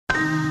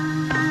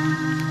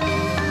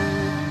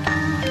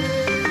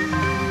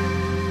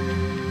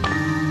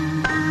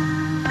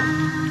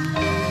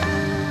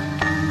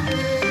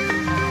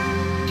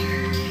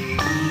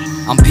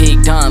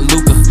Don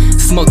Luka,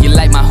 smoke it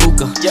like my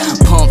hookah.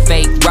 Pump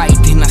fake right,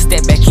 then I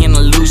step back in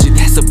illusion.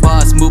 That's a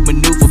boss move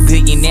maneuver,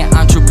 billionaire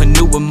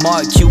entrepreneur.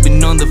 Mark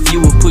Cuban on the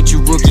viewer, put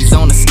you rookies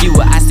on a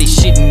skewer. I stay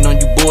shitting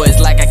on you boys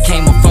like I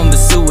came up from the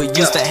sewer.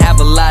 Used to have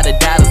a lot of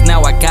dollars,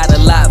 now I got a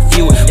lot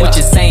fewer. What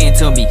you saying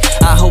to me?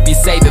 I hope you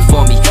save it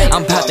for me.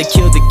 I'm about to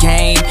kill the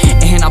game,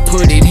 and I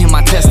put it in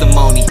my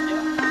testimony.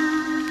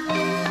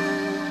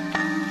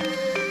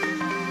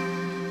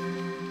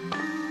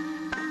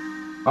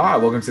 All right,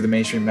 welcome to the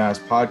Mainstream Mavs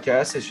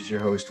podcast. This is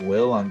your host,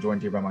 Will. I'm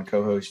joined here by my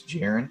co-host,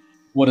 Jaron.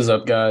 What is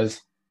up, guys?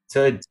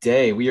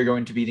 Today, we are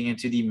going to be getting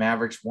into the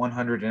Mavericks'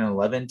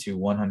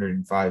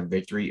 111-105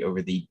 victory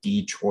over the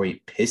Detroit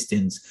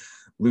Pistons.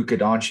 Luka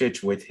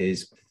Doncic with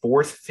his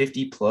fourth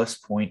 50-plus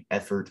point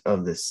effort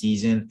of the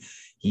season.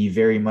 He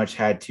very much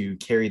had to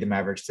carry the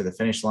Mavericks to the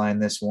finish line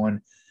this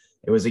one.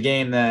 It was a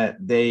game that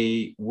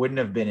they wouldn't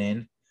have been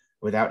in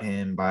without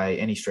him by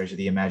any stretch of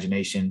the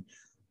imagination.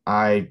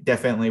 I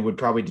definitely would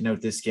probably denote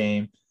this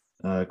game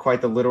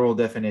quite the literal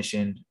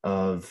definition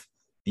of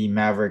the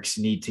Mavericks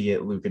need to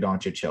get Luka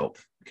Doncic help,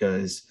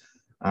 because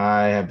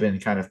I have been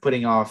kind of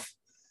putting off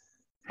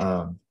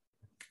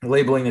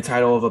labeling the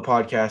title of a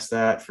podcast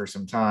that for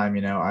some time.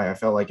 You know, I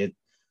felt like it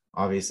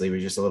obviously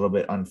was just a little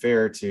bit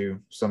unfair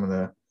to some of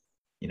the,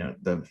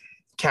 the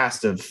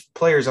cast of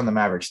players on the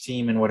Mavericks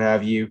team and what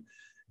have you.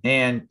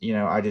 And,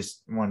 I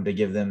just wanted to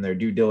give them their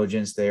due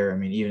diligence there. I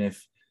mean, even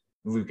if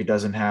Luka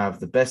doesn't have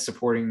the best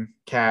supporting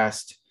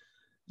cast,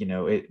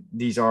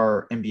 these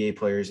are NBA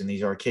players and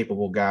these are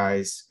capable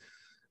guys.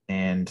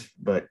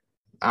 But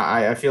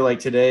I feel like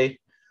today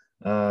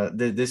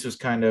this was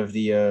kind of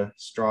the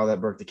straw that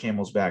broke the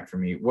camel's back for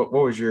me. What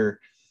was your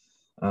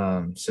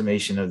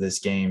summation of this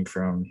game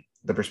from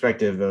the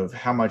perspective of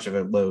how much of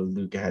a load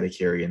Luka had to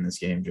carry in this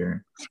game,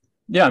 Jaron?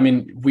 Yeah, I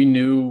mean, we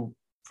knew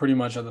pretty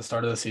much at the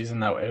start of the season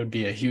that it would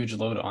be a huge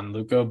load on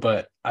Luka,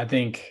 but I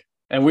think,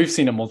 and we've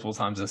seen it multiple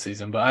times this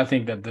season, but I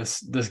think that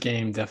this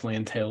game definitely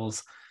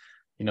entails,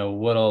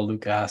 what all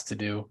Luka has to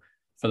do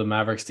for the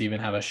Mavericks to even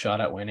have a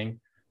shot at winning.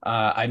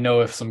 I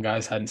know if some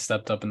guys hadn't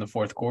stepped up in the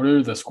fourth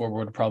quarter, the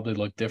scoreboard would probably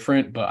look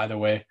different, but either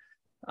way,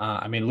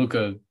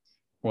 Luka,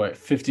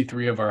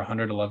 53 of our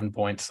 111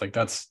 points, like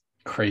that's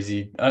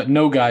crazy.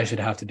 No guy should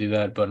have to do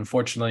that, but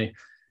unfortunately,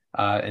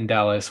 in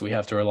Dallas, we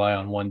have to rely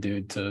on one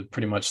dude to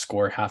pretty much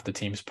score half the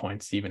team's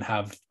points to even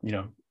have,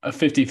 a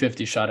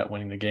 50-50 shot at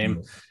winning the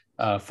game.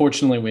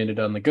 Fortunately, we ended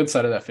on the good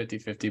side of that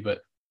 50-50, but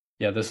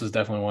yeah, this was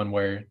definitely one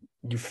where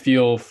you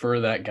feel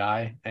for that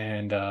guy.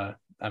 And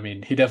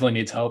he definitely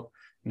needs help.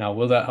 Now,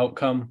 will that help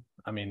come?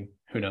 I mean,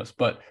 who knows?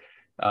 But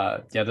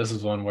this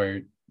is one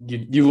where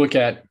you look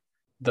at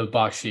the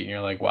box sheet and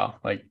you're like, wow,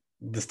 like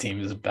this team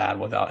is bad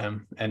without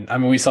him. And I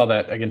mean, we saw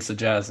that against the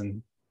Jazz,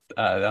 and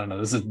I don't know,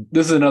 this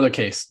is another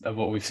case of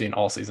what we've seen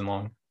all season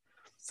long.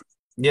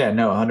 Yeah,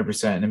 no,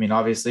 100%. I mean,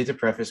 obviously, to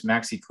preface,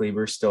 Maxi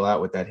Kleber's still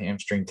out with that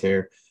hamstring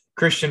tear.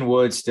 Christian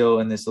Wood still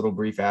in this little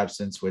brief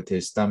absence with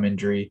his thumb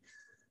injury.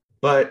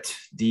 But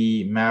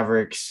the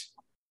Mavericks,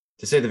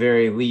 to say the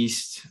very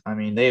least, I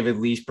mean, they've at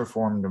least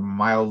performed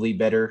mildly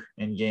better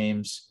in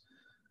games.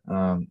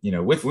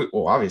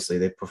 Obviously,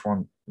 they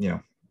performed,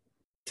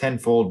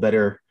 tenfold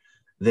better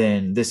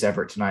than this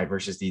effort tonight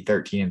versus the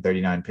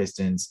 13-39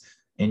 Pistons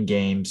in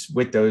games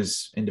with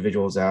those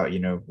individuals out,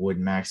 Wood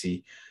and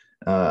Maxi.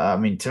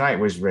 Tonight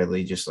was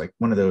really just like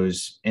one of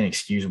those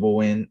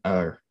inexcusable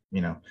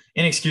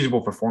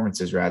inexcusable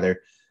performances rather.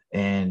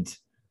 And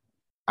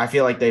I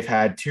feel like they've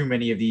had too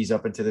many of these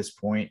up until this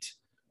point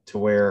to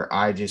where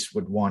I just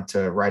would want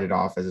to write it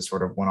off as a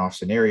sort of one-off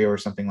scenario or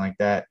something like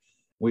that.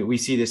 We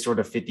see this sort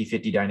of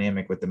 50-50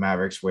 dynamic with the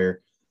Mavericks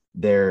where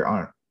they're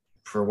on,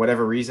 for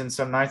whatever reason,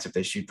 some nights, if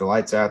they shoot the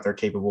lights out, they're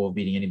capable of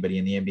beating anybody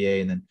in the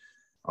NBA. And then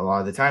a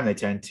lot of the time they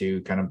tend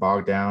to kind of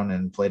bog down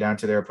and play down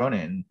to their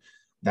opponent. And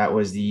that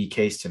was the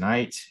case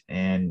tonight.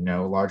 And,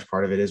 a large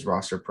part of it is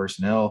roster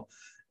personnel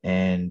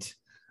and,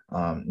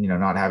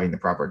 not having the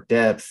proper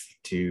depth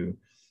to,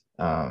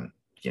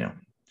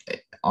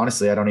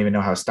 honestly, I don't even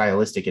know how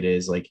stylistic it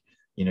is. Like,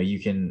 you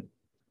can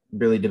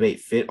really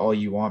debate fit all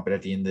you want, but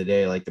at the end of the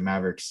day, like the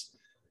Mavericks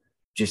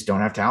just don't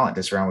have talent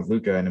to surround with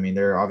Luka. And I mean,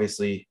 they're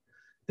obviously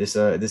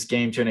this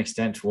game to an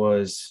extent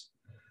was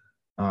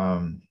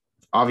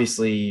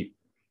obviously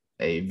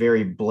a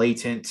very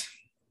blatant,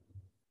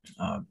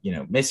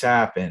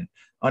 mishap and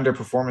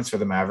underperformance for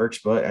the Mavericks.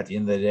 But at the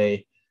end of the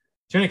day,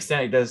 to an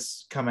extent, it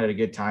does come at a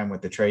good time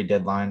with the trade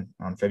deadline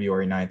on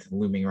February 9th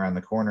looming around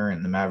the corner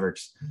and the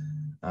Mavericks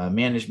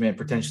management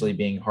potentially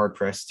being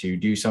hard-pressed to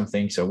do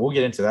something. So we'll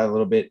get into that a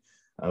little bit.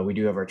 We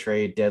do have our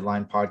trade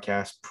deadline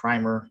podcast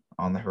primer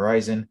on the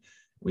horizon.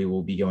 We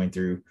will be going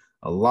through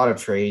a lot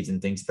of trades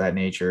and things of that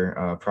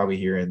nature probably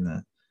here in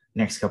the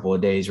next couple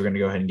of days. We're going to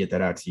go ahead and get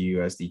that out to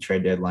you as the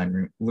trade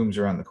deadline looms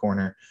around the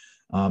corner.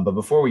 But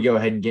before we go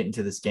ahead and get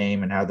into this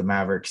game and how the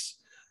Mavericks,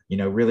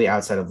 really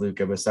outside of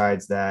Luka,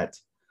 besides that,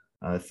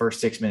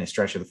 first 6-minute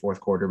stretch of the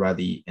fourth quarter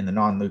in the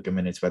non-Luka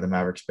minutes by the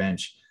Mavericks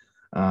bench,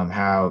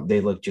 how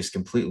they looked just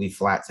completely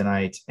flat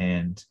tonight,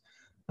 and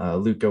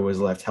Luka was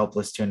left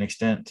helpless to an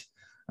extent.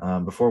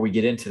 Before we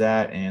get into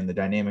that and the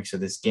dynamics of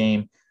this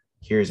game,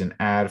 here's an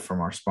ad from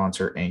our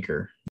sponsor,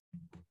 Anchor.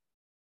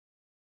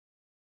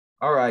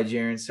 All right,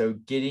 Jaron. So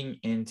getting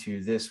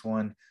into this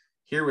one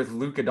here with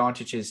Luka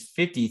Doncic's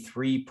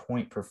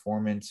 53-point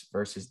performance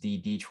versus the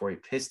Detroit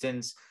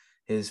Pistons,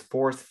 his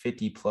fourth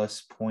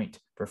 50-plus point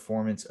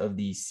performance of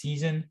the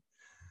season.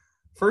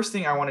 First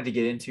thing I wanted to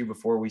get into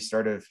before we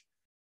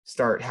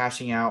start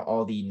hashing out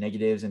all the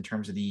negatives in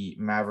terms of the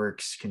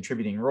Mavericks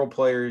contributing role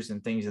players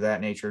and things of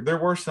that nature. There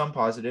were some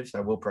positives.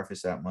 I will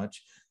preface that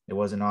much. It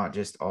was not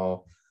just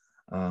all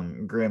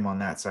grim on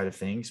that side of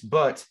things,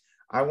 but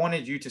I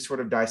wanted you to sort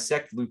of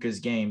dissect Luka's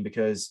game,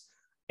 because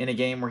in a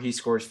game where he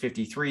scores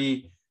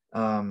 53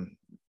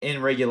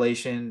 in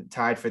regulation,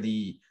 tied for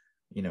the,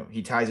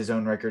 he ties his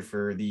own record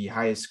for the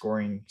highest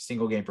scoring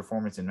single game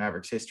performance in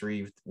Mavericks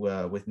history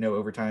with no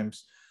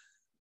overtimes.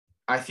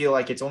 I feel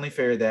like it's only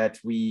fair that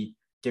we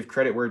give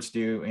credit where it's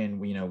due, and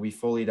we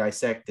fully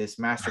dissect this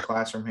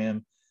masterclass from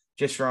him,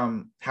 just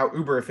from how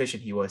uber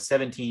efficient he was.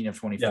 17 of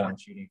 24 in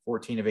shooting,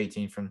 14 of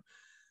 18 from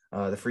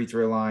the free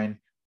throw line,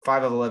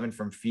 5 of 11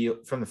 from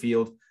the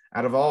field.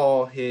 Out of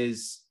all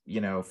his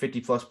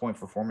 50-plus point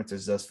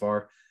performances thus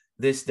far,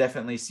 this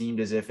definitely seemed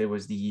as if it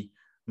was the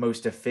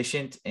most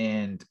efficient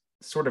and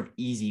sort of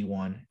easy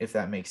one, if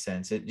that makes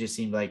sense. It just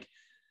seemed like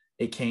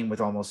it came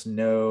with almost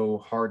no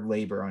hard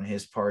labor on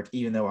his part,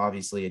 even though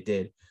obviously it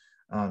did.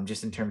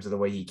 Just in terms of the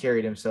way he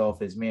carried himself,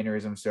 his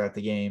mannerisms throughout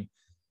the game.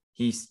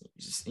 He's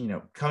just,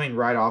 coming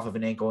right off of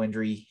an ankle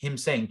injury, him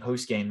saying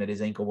post-game that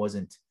his ankle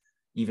wasn't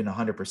even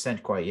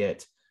 100% quite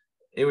yet.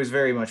 It was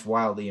very much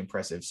wildly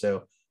impressive.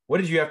 So what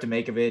did you have to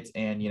make of it?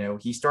 And,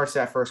 he starts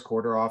that first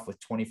quarter off with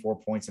 24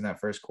 points in that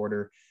first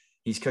quarter.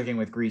 He's cooking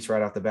with grease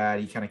right off the bat.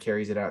 He kind of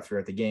carries it out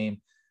throughout the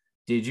game.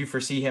 Did you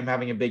foresee him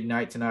having a big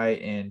night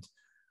tonight? And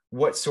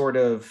what sort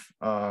of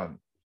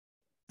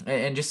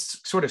and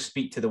just sort of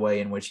speak to the way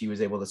in which he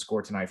was able to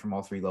score tonight from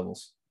all three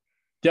levels?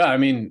 Yeah, I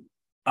mean,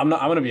 I'm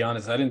going to be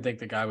honest. I didn't think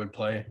the guy would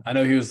play. I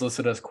know he was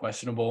listed as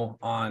questionable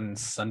on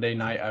Sunday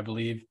night, I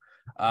believe.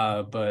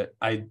 But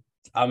I'm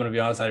going to be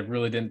honest. I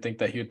really didn't think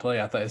that he would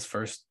play. I thought his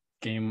first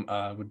game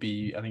would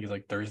be, I think it's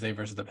like Thursday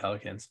versus the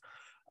Pelicans.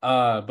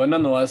 But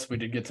nonetheless, we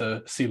did get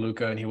to see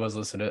Luka, and he was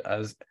listed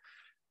as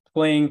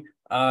playing.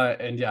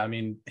 And yeah, I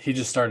mean, he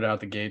just started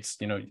out the gates,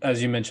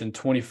 as you mentioned,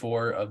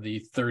 24 of the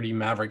 30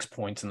 Mavericks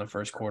points in the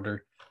first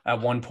quarter. At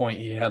one point,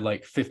 he had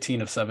like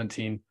 15 of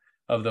 17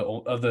 of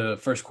the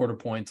first quarter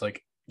points,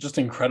 like just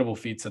incredible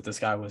feats that this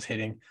guy was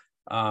hitting,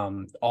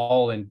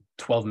 all in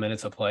 12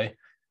 minutes of play.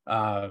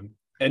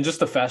 And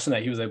just the fashion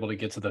that he was able to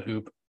get to the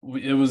hoop,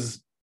 it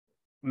was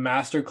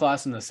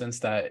masterclass in the sense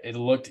that it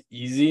looked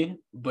easy,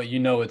 but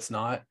it's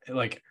not.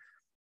 Like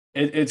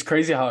it's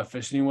crazy how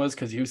efficient he was,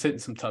 because he was hitting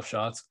some tough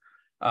shots.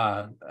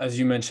 As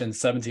you mentioned,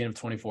 17 of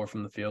 24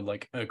 from the field,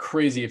 like a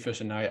crazy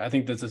efficient night. I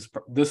think this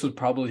was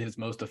probably his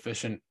most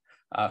efficient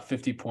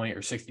 50-point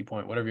or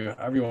 60-point,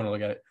 however you want to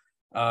look at it,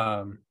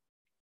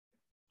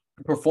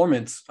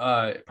 performance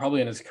probably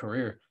in his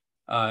career.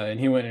 And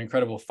he went an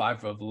incredible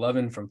 5 of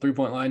 11 from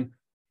 3-point line.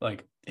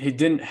 Like, he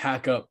didn't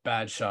hack up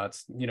bad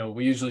shots.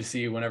 We usually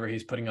see whenever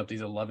he's putting up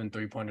these 11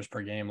 3-pointers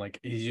per game, like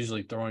he's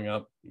usually throwing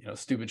up,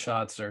 stupid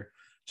shots or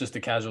just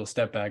a casual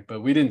step back. But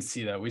we didn't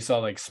see that. We saw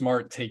like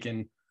Smart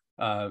taking,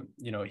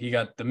 he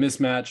got the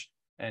mismatch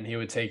and he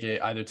would take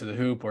it either to the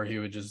hoop or he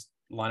would just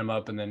line him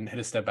up and then hit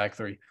a step back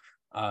 3.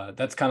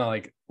 That's kind of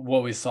like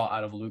what we saw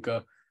out of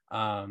Luka.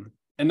 And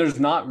there's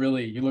not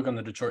really, you look on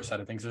the Detroit side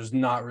of things, there's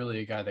not really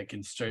a guy that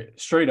can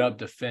straight up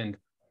defend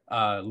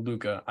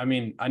Luka. I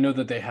mean, I know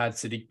that they had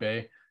Sadiq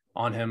Bey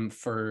on him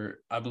for,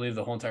 I believe,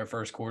 the whole entire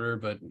first quarter,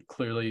 but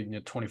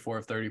clearly 24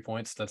 of 30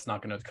 points, that's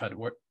not going to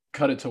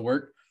cut it to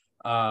work.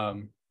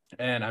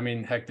 And I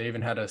mean, heck, they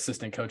even had an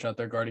assistant coach out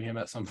there guarding him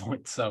at some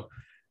point. So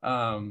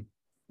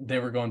they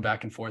were going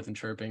back and forth and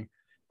chirping.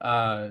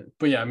 But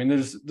yeah, I mean,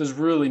 there's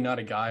really not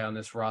a guy on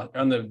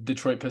the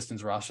Detroit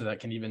Pistons roster that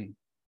can even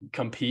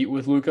compete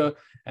with Luka.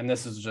 And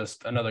this is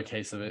just another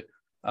case of it.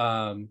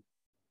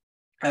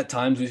 At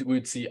times we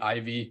would see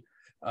Ivy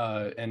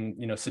and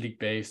Sadiq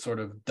Bey sort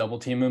of double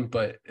team him,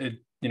 but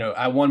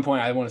at one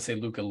point I want to say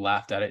Luka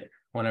laughed at it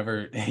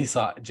whenever he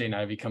saw Jaden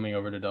Ivey coming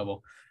over to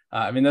double.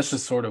 I mean, that's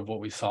just sort of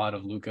what we saw out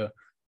of Luka.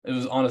 It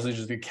was honestly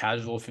just a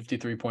casual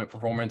 53-point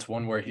performance,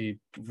 one where he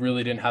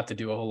really didn't have to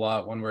do a whole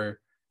lot, one where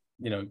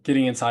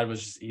getting inside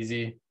was just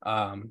easy.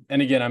 And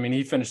again, I mean,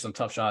 he finished some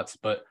tough shots,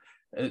 but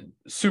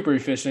super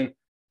efficient.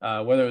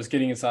 Whether it was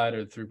getting inside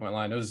or the 3-point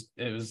line, it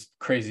was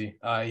crazy.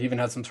 He even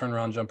had some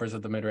turnaround jumpers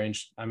at the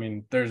mid-range. I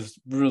mean, there's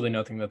really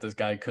nothing that this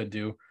guy could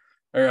do,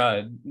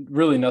 or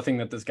really nothing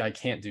that this guy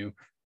can't do,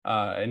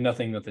 and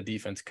nothing that the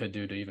defense could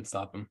do to even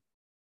stop him.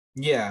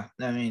 Yeah,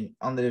 I mean,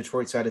 on the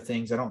Detroit side of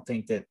things, I don't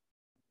think that,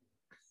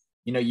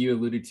 you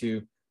alluded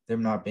to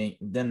them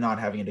not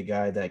having a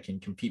guy that can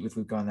compete with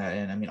Luka on that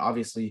end. I mean,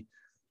 obviously,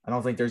 I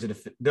don't think there's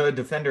a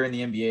defender in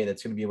the NBA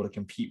that's going to be able to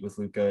compete with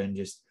Luka and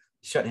just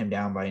shut him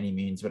down by any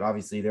means. But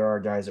obviously, there are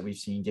guys that we've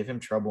seen give him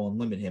trouble and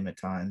limit him at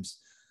times.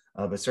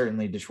 But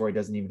certainly, Detroit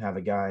doesn't even have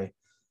a guy,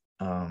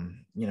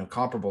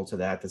 comparable to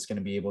that's going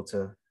to be able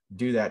to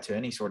do that to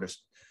any sort of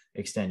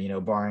extent,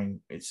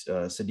 barring it's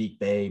Sadiq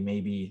Bey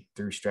maybe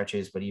through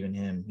stretches, but even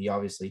him, he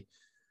obviously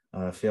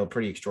failed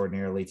pretty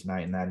extraordinarily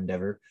tonight in that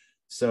endeavor.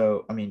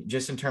 So, I mean,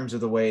 just in terms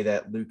of the way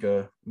that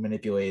Luka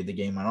manipulated the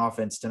game on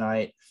offense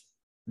tonight,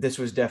 this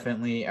was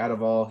definitely out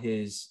of all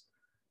his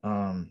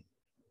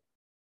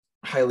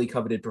highly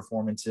coveted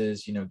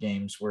performances,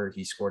 games where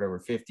he scored over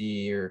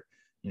 50 or,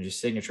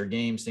 just signature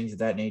games, things of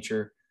that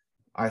nature.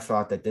 I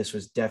thought that this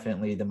was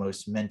definitely the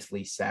most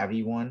mentally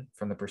savvy one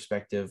from the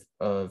perspective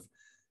of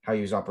how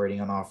he was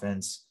operating on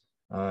offense.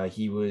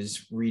 He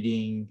was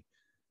reading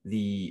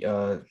the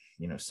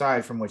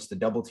side from which the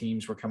double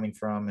teams were coming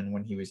from, and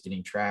when he was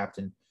getting trapped,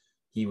 and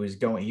he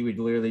would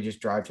literally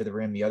just drive to the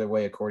rim the other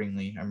way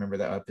accordingly. I remember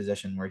that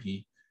possession where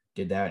he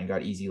did that and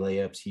got easy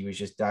layups. He was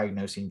just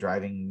diagnosing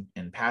driving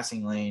and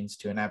passing lanes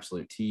to an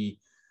absolute T,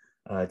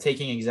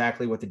 taking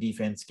exactly what the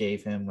defense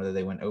gave him, whether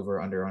they went over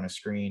or under on a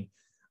screen.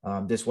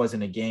 This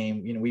wasn't a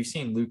game. We've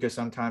seen Luka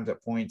sometimes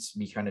at points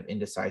be kind of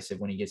indecisive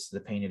when he gets to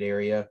the painted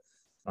area,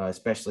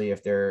 especially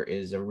if there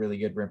is a really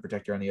good rim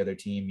protector on the other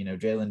team.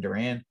 Jalen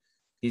Duran,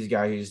 he's a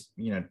guy who's,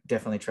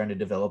 definitely trying to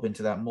develop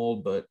into that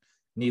mold, but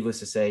needless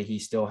to say, he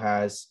still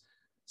has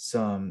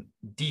some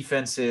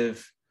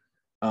defensive,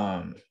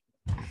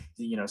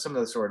 some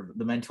of the sort of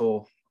the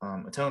mental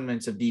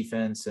atonements of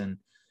defense and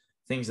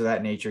things of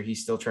that nature.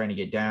 He's still trying to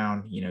get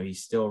down.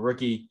 He's still a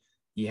rookie.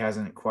 He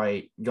hasn't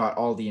quite got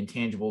all the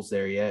intangibles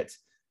there yet.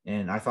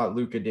 And I thought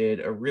Luka did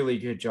a really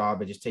good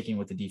job of just taking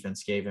what the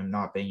defense gave him,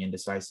 not being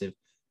indecisive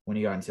when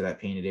he got into that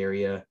painted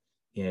area.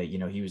 Yeah,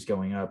 he was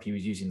going up. He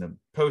was using the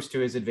post to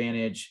his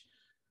advantage.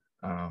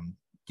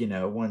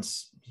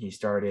 Once he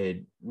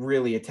started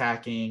really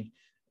attacking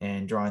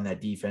and drawing that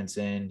defense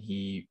in,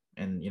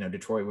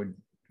 Detroit would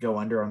go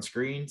under on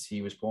screens.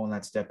 He was pulling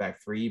that step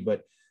back three,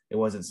 but it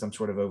wasn't some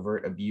sort of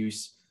overt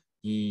abuse.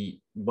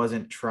 He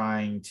wasn't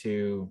trying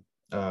to,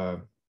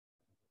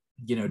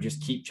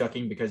 just keep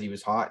chucking because he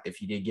was hot. If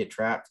he did get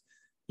trapped,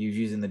 he was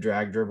using the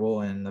drag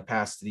dribble and the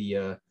pass to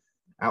the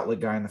outlet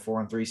guy in the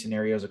 4-on-3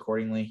 scenarios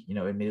accordingly.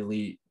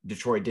 Admittedly,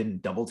 Detroit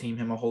didn't double team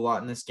him a whole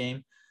lot in this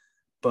game,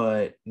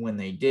 but when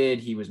they did,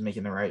 he was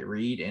making the right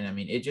read. And I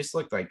mean, it just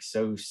looked like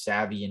so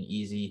savvy and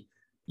easy.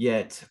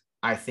 Yet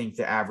I think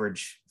the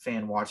average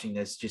fan watching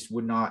this just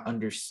would not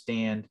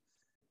understand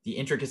the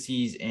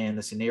intricacies and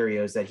the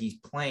scenarios that he's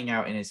playing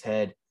out in his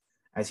head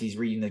as he's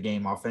reading the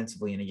game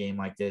offensively in a game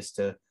like this.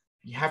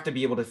 You have to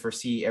be able to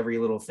foresee every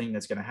little thing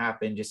that's going to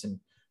happen, just in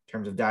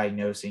terms of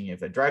diagnosing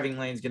if a driving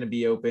lane is going to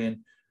be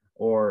open,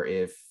 or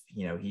if,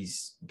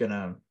 he's going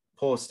to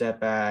pull a step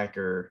back,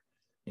 or,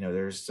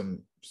 there's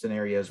some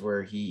scenarios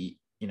where he,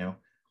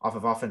 off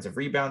of offensive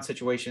rebound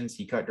situations,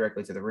 he cut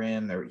directly to the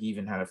rim. He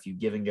even had a few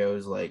give and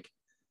goes. Like,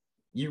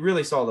 you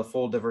really saw the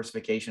full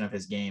diversification of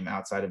his game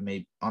outside of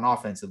maybe on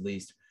offense, at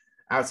least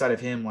outside of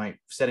him, like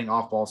setting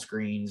off ball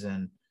screens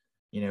and,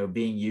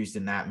 being used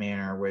in that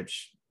manner,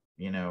 which,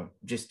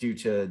 just due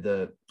to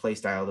the play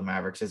style of the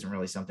Mavericks isn't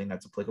really something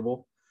that's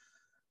applicable.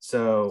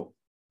 So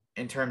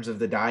in terms of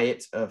the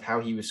diet of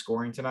how he was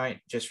scoring tonight,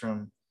 just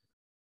from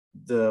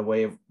the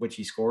way of which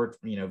he scored,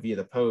 via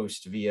the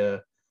post,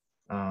 via,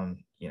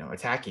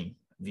 attacking,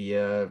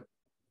 via,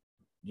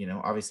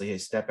 obviously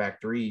his step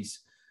back threes,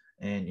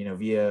 and,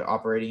 via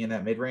operating in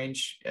that mid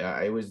range,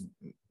 it was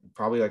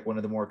probably like one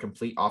of the more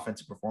complete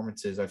offensive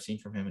performances I've seen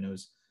from him. And it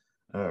was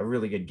a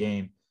really good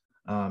game.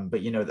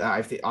 But,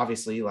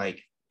 obviously,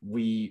 like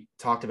we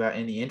talked about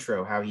in the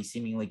intro, how he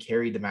seemingly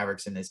carried the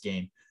Mavericks in this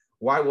game.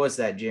 Why was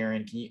that,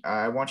 Jaron?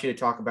 I want you to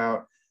talk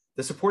about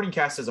the supporting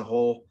cast as a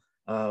whole.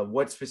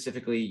 What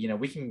specifically,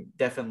 we can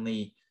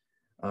definitely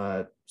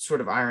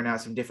sort of iron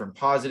out some different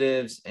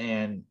positives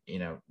and,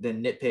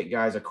 then nitpick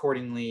guys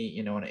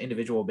accordingly, on an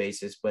individual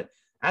basis. But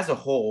as a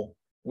whole,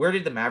 where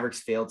did the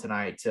Mavericks fail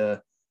tonight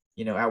to,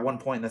 at one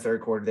point in the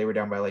third quarter, they were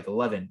down by like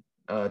 11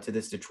 to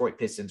this Detroit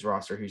Pistons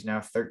roster, who's now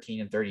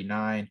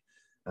 13-39,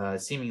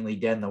 seemingly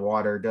dead in the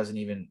water. Doesn't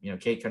even,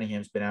 Kate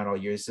Cunningham's been out all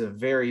year. This is a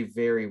very,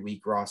 very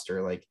weak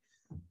roster. Like,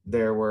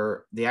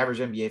 the average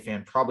NBA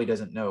fan probably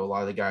doesn't know a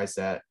lot of the guys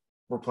that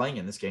were playing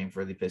in this game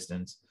for the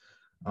Pistons.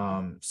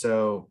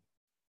 So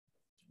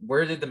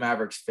where did the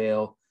Mavericks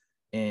fail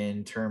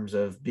in terms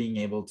of being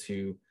able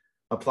to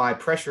apply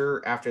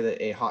pressure after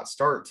a hot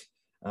start,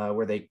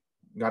 where they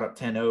got up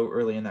 10-0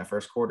 early in that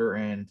first quarter,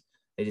 and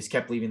they just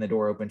kept leaving the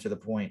door open to the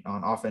point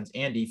on offense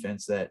and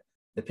defense that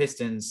the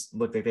Pistons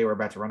looked like they were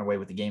about to run away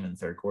with the game in the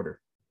third quarter?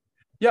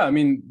 Yeah, I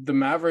mean, the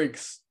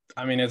Mavericks,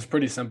 it's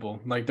pretty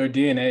simple. Like, their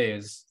DNA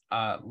is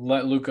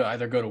let Luka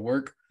either go to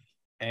work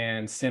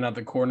and stand out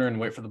the corner and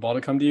wait for the ball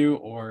to come to you,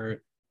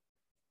 or,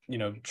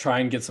 try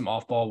and get some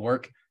off-ball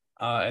work.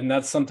 And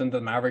that's something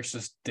the Mavericks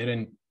just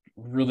didn't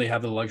really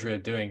have the luxury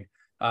of doing.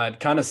 It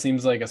kind of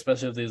seems like,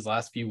 especially these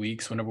last few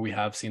weeks, whenever we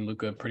have seen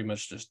Luka pretty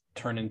much just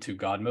turn into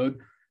God mode,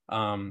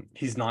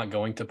 he's not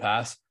going to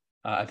pass.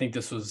 I think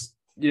this was,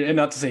 and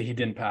not to say he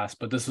didn't pass,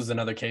 but this was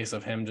another case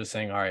of him just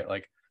saying, all right,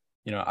 like,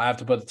 I have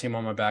to put the team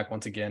on my back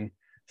once again,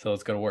 so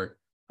let's go to work.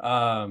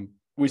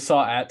 We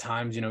saw at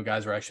times,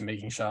 guys were actually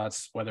making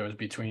shots, whether it was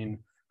between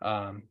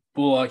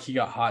Bullock, he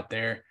got hot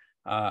there.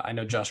 I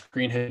know Josh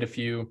Green hit a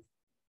few.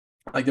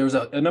 Like there was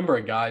a number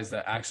of guys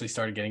that actually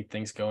started getting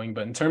things going.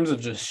 But in terms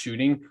of just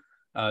shooting,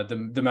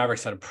 the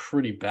Mavericks had a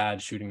pretty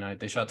bad shooting night.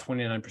 They shot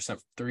 29% from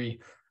three.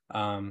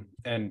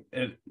 And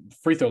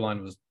free throw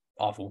line was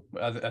awful.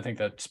 I think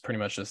that's pretty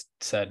much just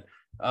said.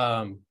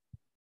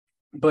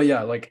 But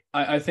yeah, like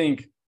I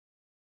think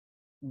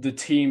the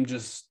team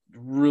just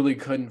really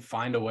couldn't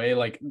find a way.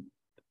 Like,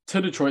 to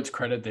Detroit's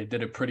credit, they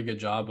did a pretty good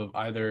job of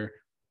either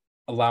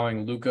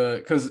allowing Luka,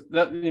 because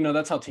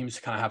that's how teams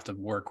kind of have to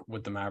work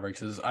with the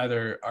Mavericks, is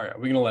either, all right, are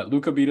we going to let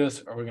Luka beat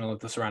us, or are we going to let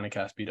the surrounding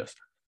cast beat us?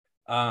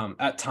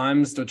 At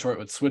times Detroit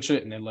would switch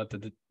it, and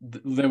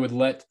they would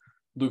let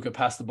Luka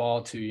pass the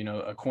ball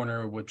to, a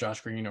corner with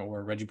Josh Green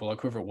or Reggie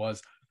Bullock, whoever it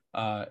was.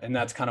 And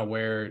that's kind of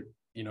where,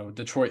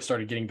 Detroit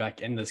started getting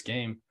back in this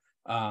game.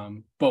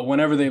 But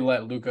whenever they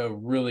let Luka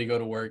really go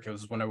to work, it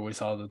was whenever we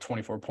saw the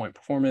 24-point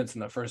performance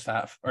in the first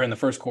half or in the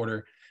first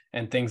quarter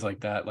and things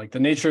like that. Like, the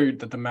nature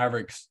that the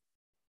Mavericks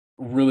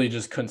really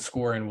just couldn't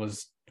score in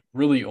was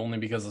really only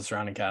because of the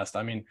surrounding cast.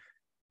 I mean,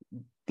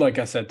 like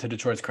I said, to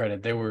Detroit's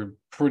credit, they were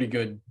pretty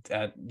good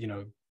at,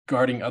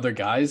 guarding other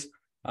guys,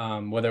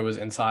 whether it was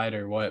inside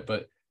or what.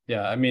 But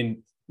yeah, I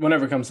mean,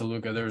 whenever it comes to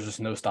Luka, there was just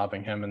no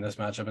stopping him in this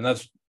matchup. And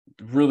that's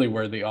really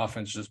where the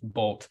offense just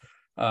bulked,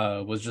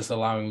 was just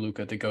allowing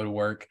Luka to go to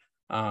work,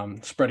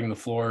 spreading the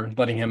floor,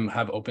 letting him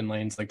have open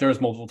lanes. Like, there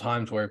was multiple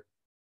times where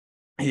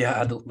he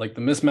had like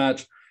the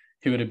mismatch,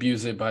 he would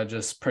abuse it by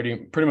just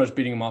pretty much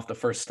beating him off the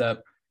first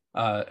step.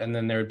 And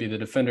then there would be the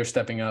defender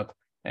stepping up,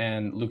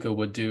 and Luka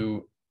would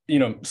do,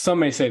 some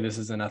may say this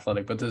isn't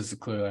athletic, but this is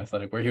clearly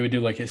athletic, where he would do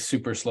like his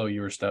super slow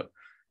Euro step,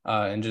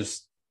 and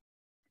just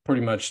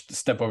pretty much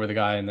step over the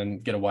guy and then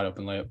get a wide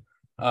open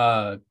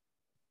layup.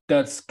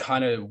 That's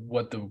kind of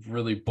what the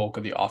really bulk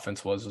of the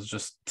offense was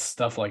just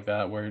stuff like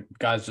that, where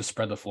guys just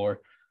spread the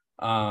floor.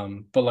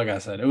 But like I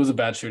said, it was a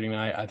bad shooting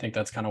night. I think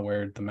that's kind of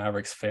where the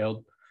Mavericks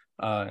failed,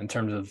 in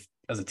terms of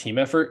as a team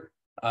effort.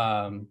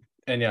 And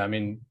yeah, I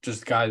mean,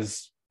 just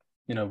guys,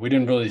 we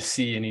didn't really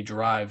see any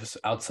drives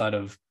outside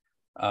of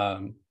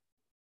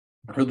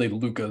really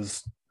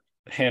Luka's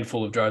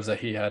handful of drives that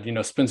he had.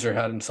 Spencer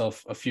had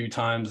himself a few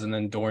times, and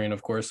then Dorian,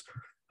 of course,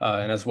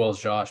 and as well as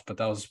Josh, but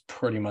that was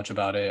pretty much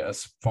about it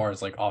as far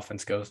as like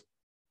offense goes.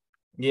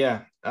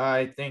 Yeah,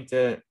 I think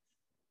that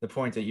the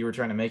point that you were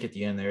trying to make at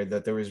the end there,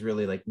 that there was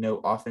really like no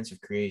offensive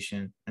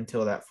creation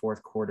until that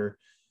fourth quarter,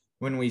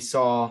 when we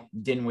saw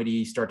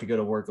Dinwiddie start to go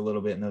to work a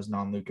little bit in those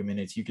non-Luka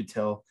minutes. You could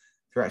tell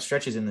throughout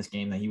stretches in this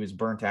game that he was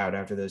burnt out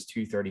after those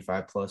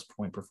 235-plus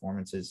point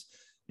performances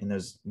in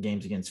those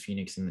games against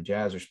Phoenix and the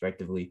Jazz,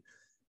 respectively.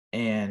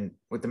 And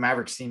with the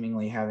Mavericks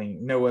seemingly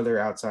having no other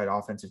outside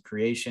offensive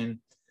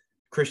creation,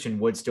 Christian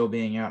Wood still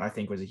being out, I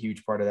think, was a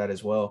huge part of that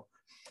as well.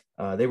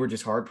 They were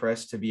just hard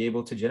pressed to be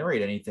able to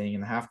generate anything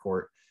in the half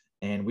court.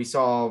 And we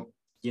saw,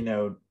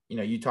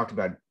 you talked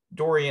about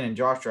Dorian and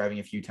Josh driving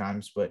a few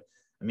times, but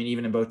I mean,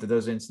 even in both of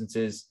those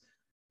instances,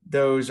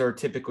 those are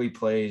typically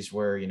plays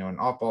where, an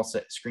off-ball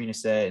screen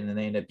is set, and then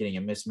they end up getting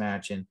a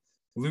mismatch. And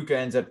Luka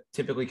ends up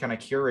typically kind of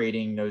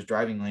curating those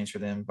driving lanes for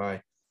them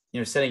by,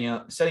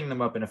 setting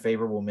them up in a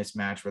favorable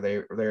mismatch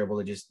where they're able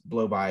to just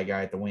blow by a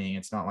guy at the wing.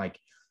 It's not like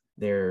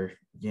they're,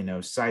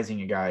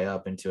 sizing a guy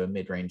up into a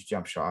mid-range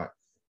jump shot.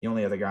 The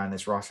only other guy on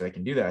this roster that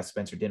can do that is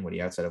Spencer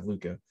Dinwiddie outside of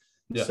Luka.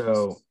 Yeah.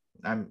 So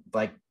I'm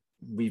like,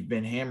 we've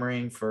been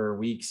hammering for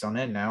weeks on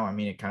end now. I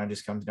mean, it kind of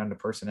just comes down to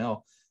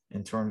personnel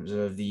in terms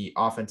of the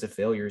offensive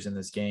failures in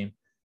this game.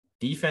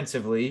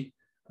 Defensively,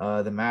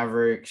 the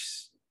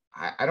Mavericks,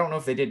 I don't know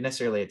if they did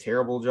necessarily a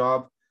terrible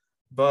job,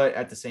 but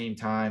at the same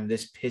time,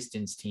 this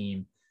Pistons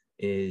team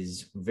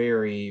is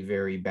very,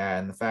 very bad.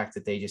 And the fact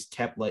that they just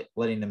kept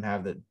letting them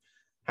have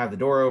the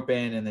door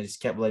open, and they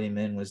just kept letting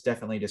them in, was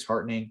definitely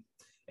disheartening.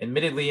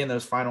 Admittedly, in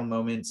those final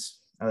moments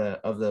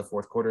of the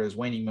fourth quarter, those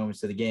waning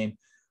moments of the game,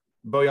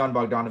 Bojan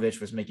Bogdanovic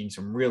was making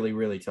some really,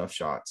 really tough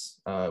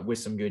shots with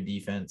some good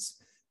defense.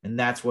 And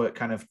that's what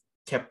kind of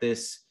kept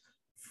this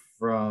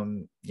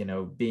from,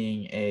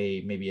 being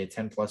maybe a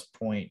 10-plus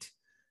point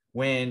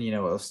win,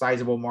 a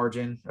sizable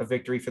margin of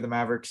victory for the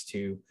Mavericks,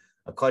 to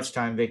a clutch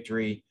time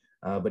victory.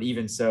 But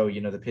even so,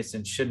 the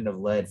Pistons shouldn't have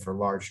led for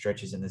large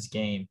stretches in this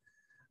game.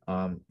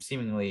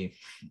 Seemingly,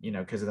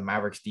 because of the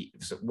Mavericks,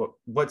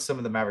 what some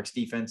of the Mavericks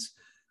defense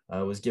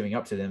was giving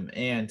up to them.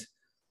 And,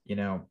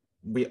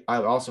 I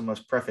also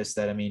must preface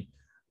that, I mean,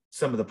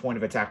 some of the point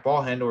of attack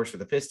ball handlers for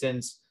the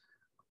Pistons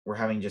were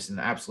having just an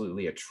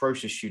absolutely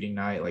atrocious shooting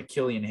night. Like,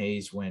 Killian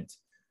Hayes went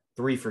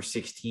 3 for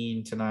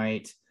 16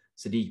 tonight.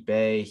 Sadiq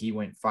Bey, he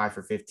went 5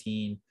 for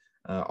 15.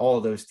 All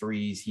of those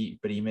threes,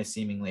 but he missed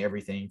seemingly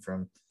everything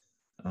from,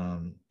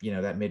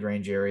 that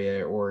mid-range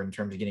area or in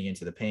terms of getting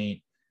into the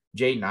paint.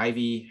 Jaden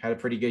Ivey had a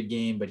pretty good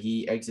game, but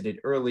he exited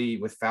early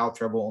with foul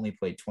trouble, only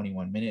played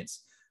 21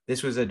 minutes.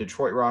 This was a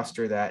Detroit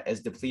roster that, as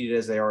depleted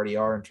as they already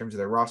are in terms of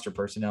their roster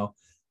personnel,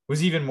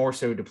 was even more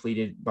so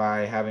depleted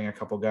by having a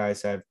couple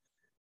guys have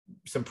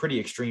some pretty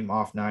extreme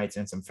off nights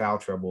and some foul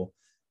trouble.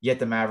 Yet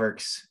the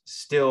Mavericks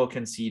still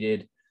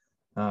conceded,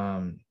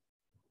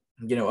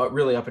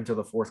 really up until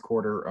the fourth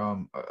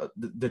quarter,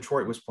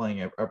 Detroit was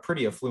playing a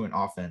pretty affluent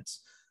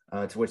offense,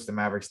 to which the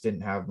Mavericks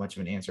didn't have much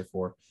of an answer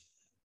for.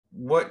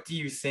 What do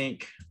you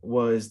think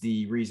was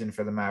the reason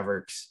for the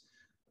Mavericks'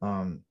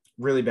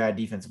 really bad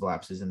defensive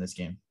lapses in this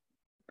game?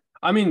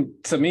 I mean,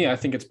 to me, I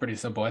think it's pretty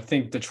simple. I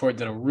think Detroit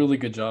did a really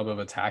good job of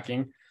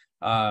attacking.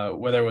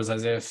 Whether it was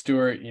Isaiah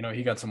Stewart,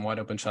 he got some wide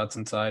open shots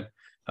inside,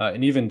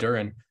 and even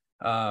Duran.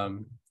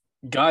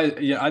 Guys,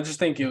 yeah, I just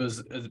think it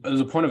was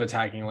a point of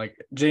attacking. Like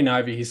Jay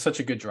Ivey, he's such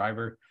a good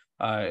driver,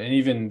 and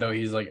even though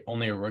he's like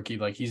only a rookie,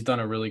 like he's done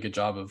a really good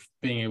job of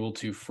being able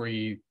to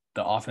free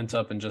the offense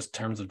up in just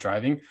terms of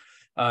driving,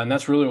 and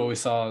that's really what we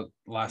saw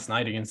last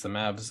night against the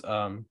Mavs.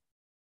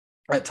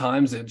 At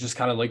times, it just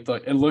kind of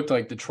looked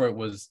like Detroit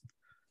was.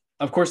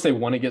 Of course, they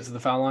want to get to the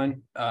foul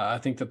line. I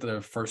think that they're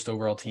the first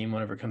overall team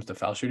whenever it comes to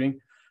foul shooting,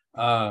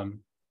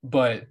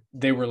 but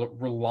they were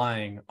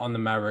relying on the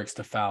Mavericks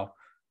to foul.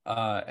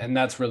 And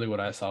that's really what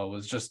I saw,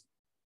 was just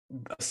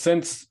a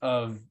sense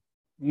of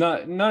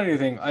not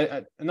anything.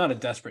 I not a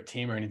desperate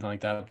team or anything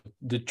like that.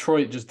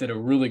 Detroit just did a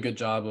really good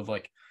job of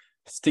like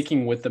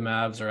sticking with the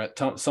Mavs, or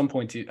at some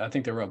point, I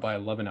think they were up by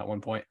 11 at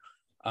one point,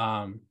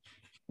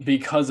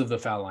 because of the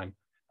foul line,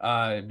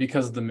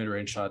 because of the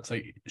mid-range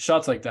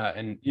shots like that.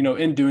 And,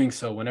 in doing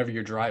so, whenever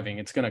you're driving,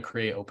 it's going to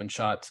create open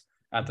shots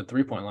at the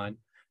 3-point line.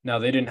 Now,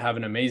 they didn't have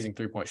an amazing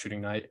 3-point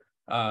shooting night.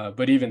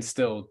 But even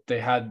still, they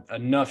had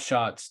enough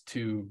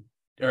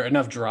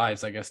enough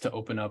drives, I guess, to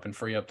open up and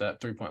free up that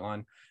 3-point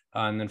line.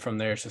 And then from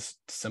there, it's just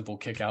simple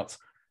kickouts,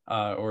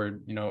 or,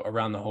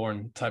 around the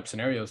horn type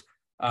scenarios.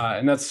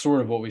 And that's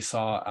sort of what we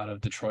saw out of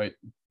Detroit.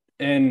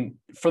 And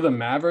for the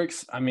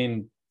Mavericks, I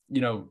mean,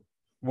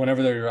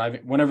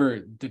 whenever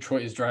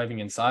Detroit is driving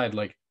inside,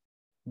 like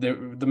the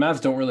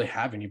Mavs don't really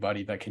have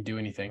anybody that can do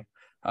anything.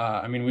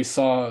 I mean, we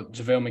saw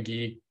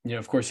JaVale McGee,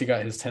 of course, he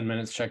got his 10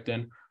 minutes checked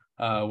in,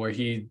 where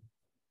he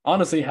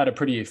honestly had a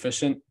pretty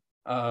efficient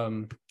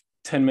 10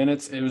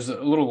 minutes. It was a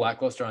little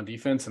lackluster on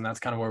defense, and that's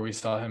kind of where we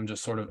saw him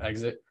just sort of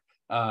exit.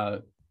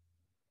 And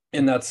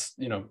that's,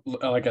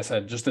 like I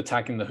said, just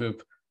attacking the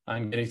hoop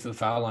and getting to the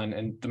foul line.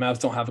 And the Mavs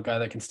don't have a guy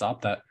that can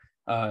stop that.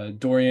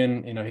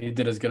 Dorian, he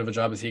did as good of a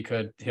job as he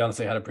could. He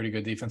honestly had a pretty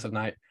good defensive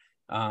night.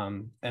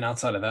 And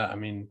outside of that, I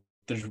mean,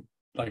 there's,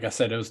 like I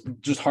said, it was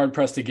just hard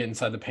pressed to get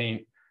inside the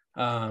paint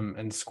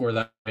and score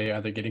that way,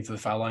 either getting to the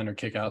foul line or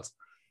kickouts.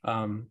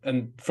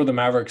 And for the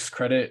Mavericks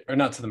credit, or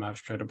not to the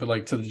Mavericks credit, but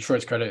like to the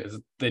Detroit's credit, is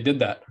they did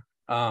that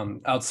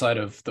outside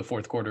of the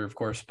fourth quarter, of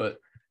course. But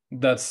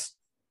that's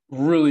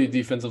really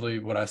defensively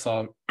what I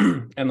saw.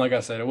 And like I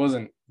said, it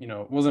wasn't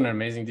an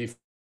amazing defense.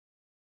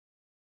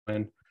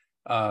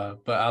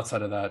 But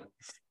outside of that,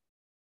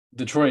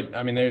 Detroit,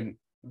 I mean, they're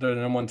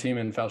the number one team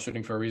in foul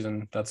shooting for a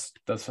reason. That's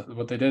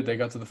what they did. They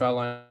got to the foul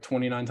line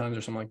 29 times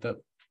or something like that.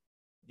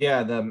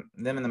 Yeah, them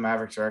and the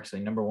Mavericks are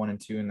actually number 1 and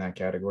 2 in that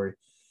category.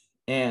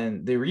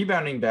 And the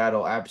rebounding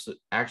battle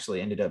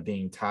actually ended up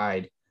being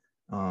tied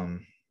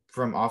from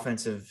an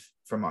offensive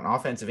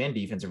and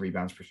defensive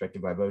rebounds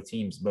perspective by both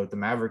teams. Both the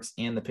Mavericks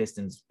and the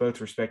Pistons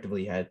both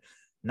respectively had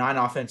 9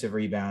 offensive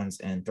rebounds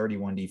and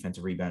 31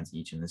 defensive rebounds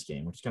each in this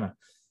game, which is kind of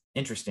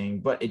interesting.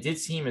 But it did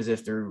seem as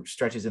if through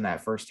stretches in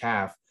that first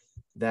half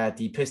that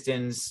the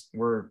Pistons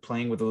were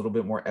playing with a little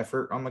bit more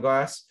effort on the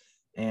glass.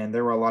 And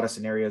there were a lot of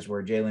scenarios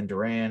where Jalen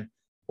Duran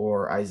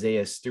or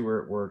Isaiah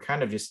Stewart were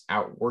kind of just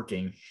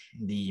outworking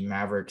the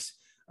Mavericks,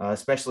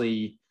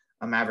 especially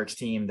a Mavericks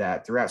team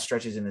that throughout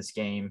stretches in this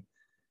game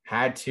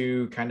had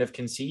to kind of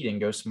concede and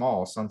go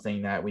small,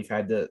 something that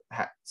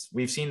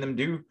we've seen them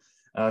do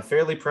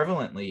fairly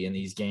prevalently in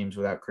these games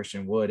without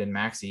Christian Wood and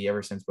Maxey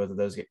ever since both of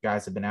those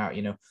guys have been out.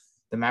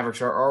 The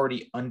Mavericks are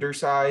already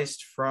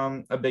undersized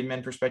from a big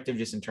man perspective,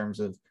 just in terms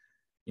of,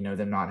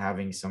 them not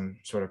having some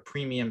sort of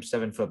premium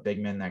 7-foot big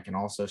men that can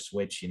also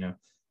switch,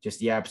 just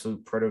the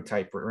absolute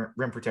prototype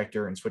rim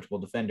protector and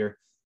switchable defender,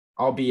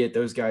 albeit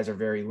those guys are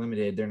very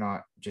limited. They're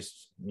not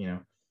just,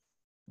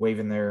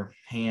 waving their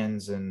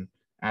hands and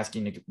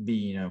asking to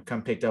be,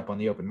 come picked up on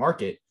the open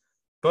market.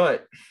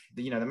 But,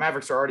 the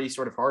Mavericks are already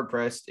sort of hard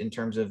pressed in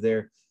terms of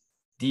their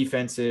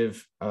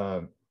defensive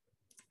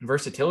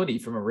versatility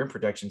from a rim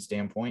protection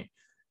standpoint.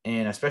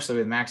 And especially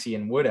with Maxey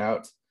and Wood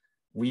out,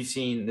 we've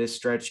seen this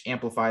stretch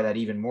amplify that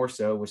even more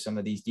so with some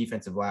of these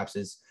defensive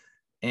lapses.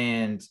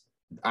 And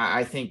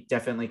I think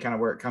definitely kind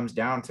of where it comes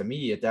down to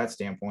me at that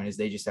standpoint is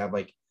they just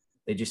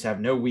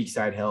have no weak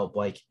side help.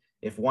 Like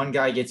if one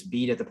guy gets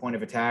beat at the point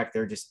of attack,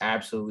 they're just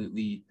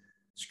absolutely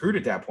screwed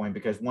at that point,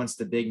 because once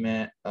the big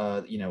man,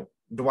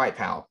 Dwight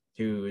Powell,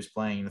 who is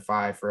playing the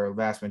 5 for a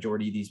vast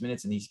majority of these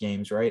minutes in these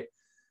games, right?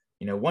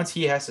 Once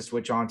he has to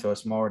switch on to a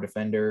smaller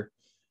defender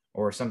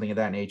or something of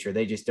that nature,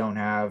 they just don't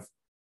have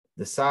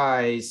the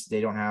size.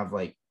 They don't have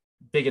like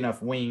big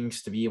enough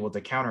wings to be able to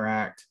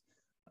counteract.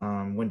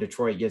 When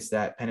Detroit gets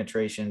that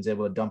penetration, is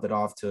able to dump it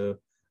off to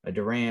a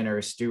Durant or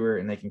a Stewart,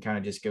 and they can kind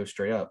of just go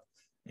straight up.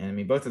 And I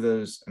mean, both of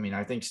those,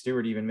 I think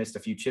Stewart even missed a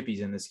few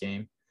chippies in this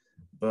game,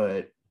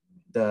 but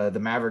the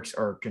Mavericks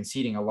are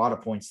conceding a lot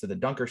of points to the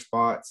dunker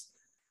spots.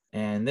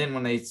 And then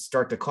when they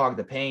start to clog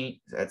the paint,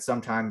 that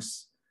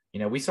sometimes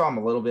we saw them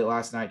a little bit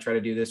last night try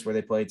to do this where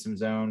they played some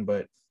zone,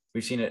 but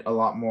we've seen it a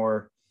lot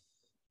more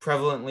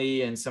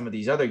prevalently in some of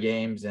these other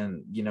games.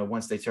 And,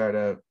 once they try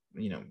to,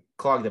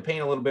 clog the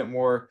paint a little bit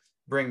more,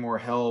 bring more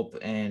help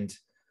and,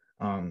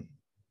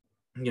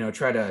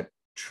 try to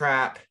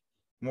trap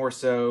more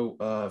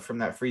so from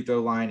that free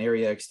throw line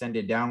area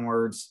extended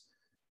downwards,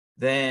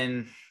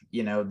 then,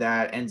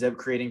 that ends up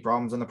creating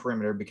problems on the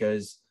perimeter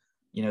because,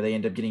 they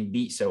end up getting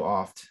beat so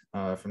oft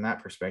from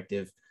that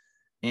perspective.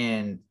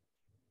 And,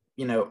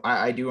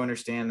 I do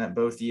understand that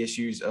both the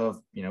issues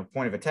of,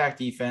 point of attack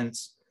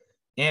defense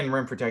and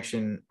rim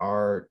protection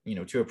are,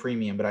 to a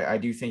premium, but I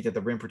do think that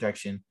the rim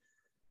protection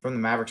from the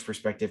Mavericks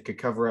perspective could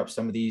cover up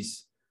some of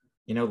these,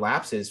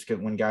 lapses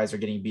when guys are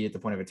getting beat at the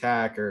point of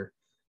attack, or,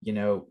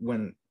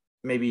 when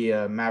maybe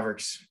the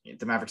Mavericks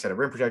had a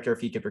rim protector,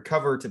 if he could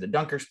recover to the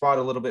dunker spot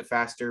a little bit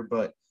faster.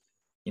 But,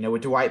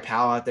 with Dwight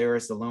Powell out there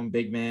as the lone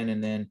big man,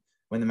 and then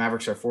when the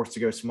Mavericks are forced to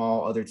go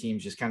small, other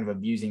teams just kind of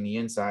abusing the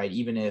inside,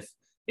 even if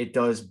it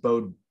does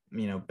bode,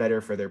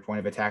 better for their point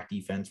of attack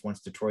defense. Once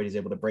Detroit is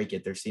able to break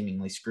it, they're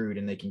seemingly screwed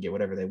and they can get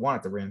whatever they want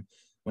at the rim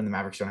when the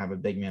Mavericks don't have a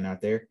big man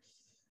out there.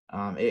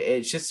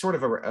 It's just sort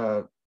of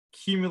a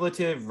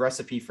cumulative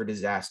recipe for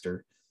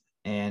disaster.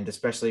 And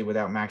especially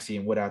without Maxey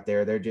and Wood out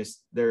there,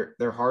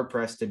 they're hard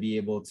pressed to be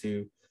able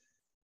to,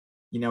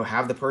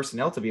 have the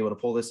personnel to be able to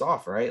pull this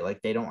off, right?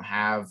 Like they don't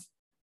have,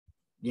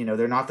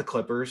 they're not the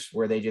Clippers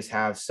where they just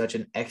have such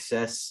an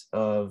excess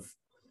of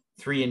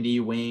 3-and-D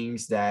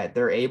wings that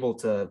they're able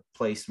to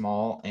play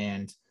small.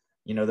 And,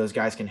 those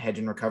guys can hedge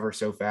and recover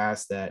so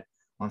fast that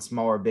on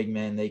smaller big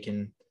men, they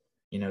can,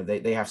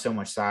 they have so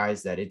much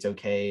size that it's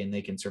okay. And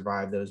they can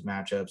survive those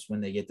matchups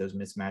when they get those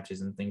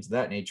mismatches and things of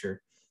that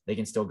nature. They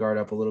can still guard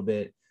up a little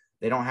bit.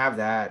 They don't have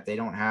that. They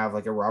don't have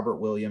like a Robert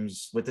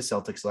Williams with the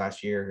Celtics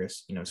last year,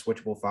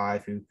 switchable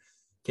five who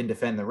can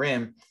defend the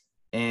rim.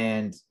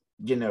 And,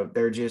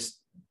 they're just,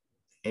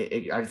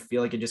 I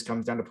feel like it just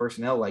comes down to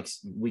personnel. Like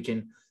we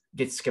can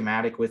get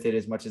schematic with it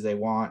as much as they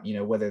want,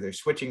 whether they're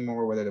switching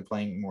more, whether they're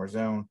playing more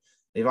zone.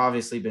 They've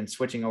obviously been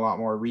switching a lot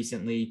more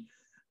recently,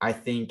 I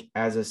think,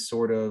 as a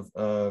sort of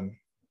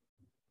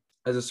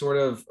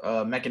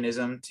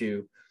mechanism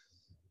to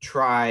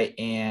try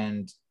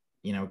and,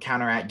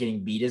 counteract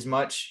getting beat as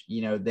much.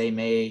 They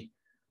may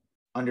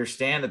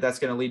understand that that's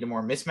going to lead to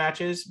more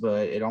mismatches,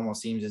 but it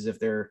almost seems as if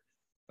they're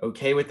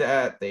okay with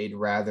that. They'd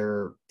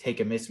rather take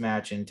a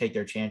mismatch and take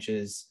their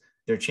chances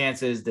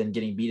than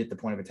getting beat at the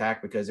point of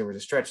attack, because there was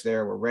a stretch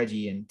there where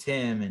Reggie and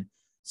Tim and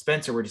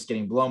Spencer were just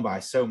getting blown by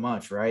so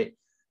much, right?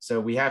 So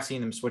we have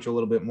seen them switch a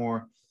little bit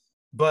more,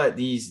 but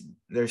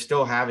they're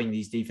still having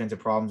these defensive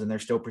problems and they're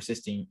still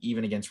persisting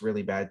even against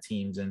really bad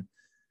teams. And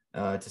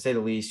to say the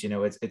least,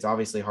 it's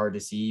obviously hard to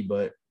see,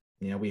 but,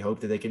 we hope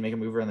that they can make a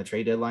move around the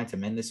trade deadline to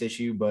mend this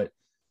issue. But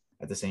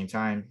at the same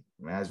time,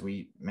 as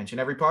we mention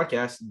every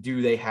podcast,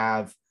 do they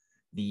have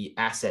the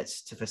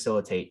assets to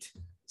facilitate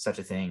such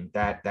a thing?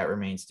 That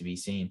remains to be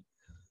seen.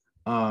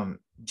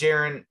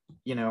 Jaren,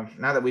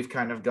 now that we've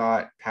kind of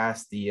got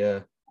past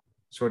the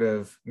sort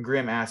of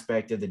grim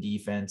aspect of the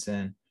defense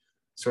and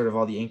sort of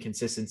all the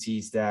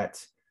inconsistencies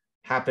that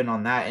happen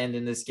on that end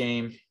in this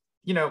game,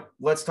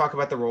 let's talk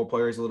about the role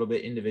players a little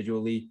bit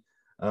individually,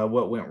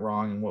 what went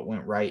wrong and what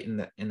went right in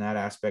that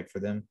aspect for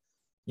them.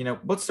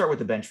 Let's start with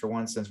the bench for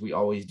once, since we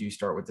always do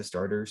start with the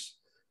starters.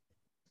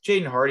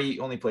 Jaden Hardy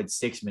only played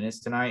 6 minutes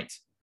tonight,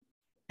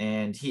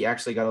 and he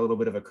actually got a little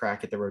bit of a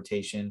crack at the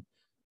rotation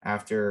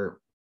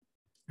after,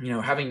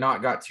 having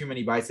not got too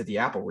many bites at the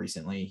apple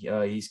recently.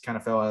 He's kind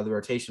of fell out of the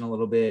rotation a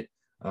little bit.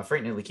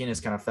 Frank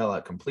Ntilikina kind of fell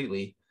out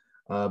completely.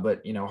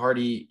 But,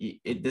 Hardy,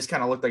 this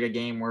kind of looked like a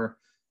game where,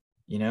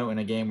 in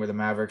a game where the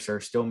Mavericks are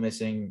still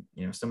missing,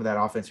 some of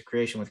that offensive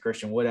creation with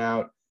Christian Wood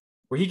out,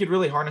 where he could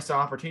really harness the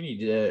opportunity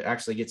to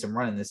actually get some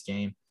run in this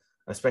game,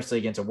 especially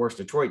against a worse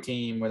Detroit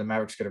team where the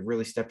Mavericks could have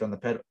really stepped on the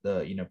pedal,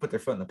 put their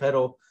foot in the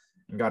pedal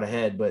and got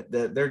ahead. But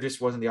there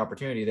just wasn't the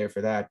opportunity there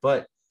for that.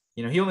 But,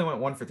 he only went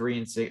 1 for 3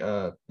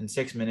 in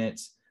 6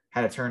 minutes,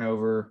 had a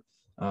turnover.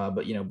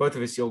 But, both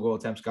of his field goal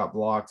attempts got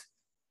blocked.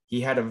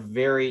 He had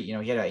he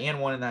had an and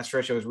one in that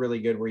stretch that was really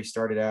good where he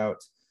started out.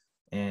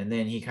 And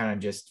then he kind of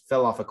just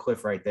fell off a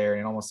cliff right there.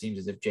 And it almost seems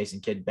as if Jason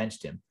Kidd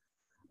benched him.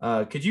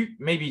 Could you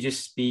maybe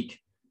just speak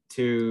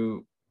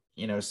to,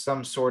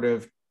 some sort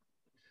of,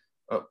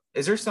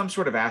 is there some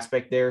sort of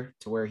aspect there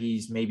to where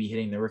he's maybe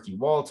hitting the rookie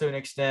wall to an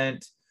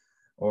extent,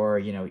 or,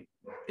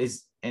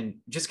 and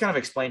just kind of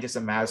explain to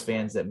some Mavs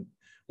fans that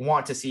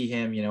want to see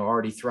him,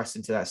 already thrust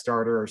into that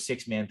starter or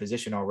 6-man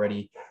position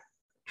already,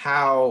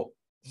 how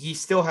he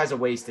still has a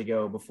ways to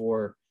go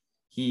before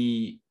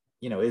he,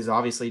 is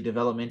obviously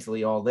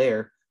developmentally all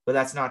there, but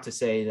that's not to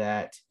say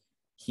that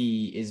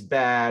he is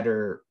bad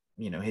or,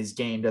 his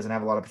game doesn't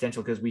have a lot of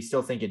potential, because we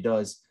still think it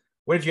does.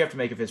 What did you have to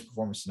make of his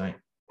performance tonight?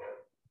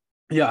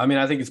 Yeah, I mean,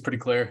 I think it's pretty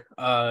clear.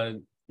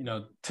 To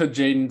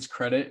Jaden's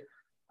credit,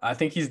 I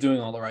think he's doing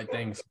all the right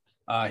things.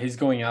 He's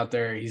going out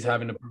there. He's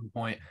having to prove a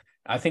point.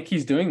 I think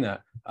he's doing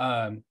that.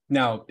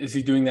 Now, is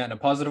he doing that in a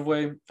positive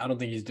way? I don't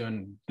think he's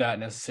doing that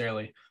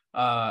necessarily.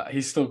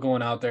 He's still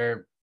going out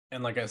there,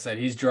 And like I said,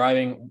 he's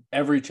driving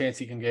every chance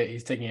he can get.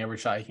 He's taking every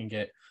shot he can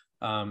get.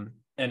 And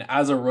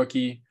as a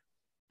rookie,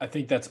 I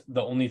think that's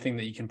the only thing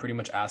that you can pretty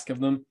much ask of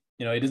them.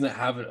 He doesn't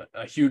have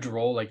a huge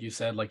role, like you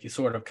said, like he's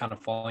sort of kind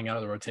of falling out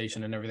of the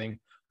rotation and everything.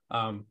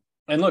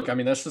 And look, I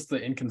mean, that's just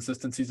the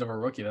inconsistencies of a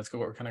rookie. That's what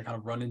we're kind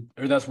of running,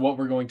 or that's what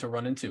we're going to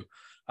run into.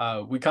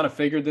 We kind of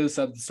figured this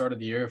at the start of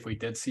the year. If we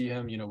did see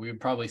him, we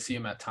would probably see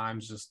him at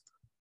times just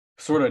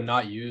sort of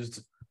not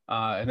used.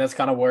 And that's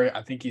kind of where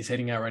I think he's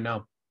hitting at right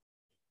now.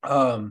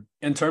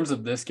 In terms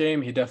of this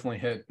game, he definitely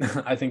hit.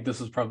 I think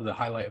this was probably the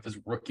highlight of his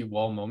rookie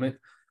wall moment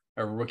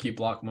or rookie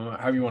block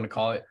moment, however you want to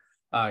call it.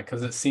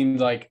 Because it seemed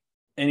like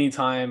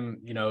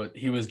anytime,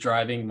 he was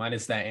driving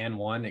minus that and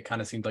one, it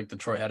kind of seemed like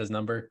Detroit had his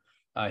number.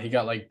 He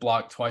got like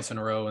blocked twice in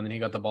a row, and then he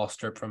got the ball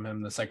stripped from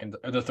him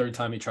the third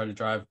time he tried to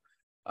drive.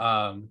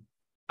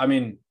 I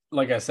mean,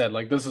 like I said,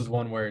 like this is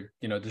one where,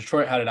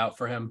 Detroit had it out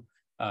for him.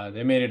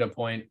 They made it a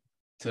point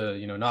to,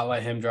 not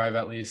let him drive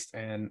at least.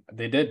 And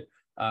they did.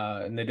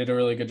 And they did a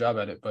really good job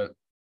at it. But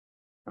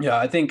yeah,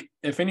 I think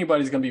if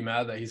anybody's going to be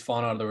mad that he's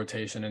fallen out of the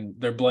rotation and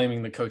they're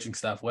blaming the coaching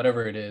staff,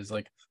 whatever it is,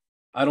 like,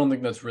 I don't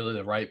think that's really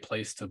the right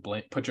place to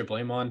put your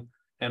blame on.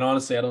 And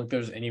honestly, I don't think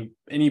there's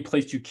any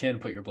place you can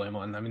put your blame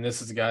on. I mean,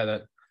 this is a guy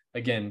that,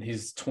 again,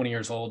 he's 20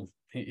 years old.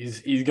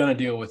 He's going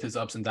to deal with his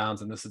ups and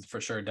downs, and this is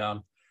for sure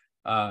down.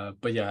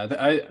 But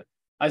yeah,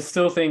 I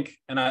still think,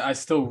 and I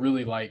still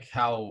really like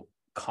how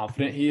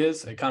confident he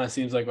is. It kind of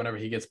seems like whenever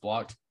he gets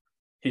blocked,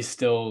 he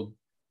still,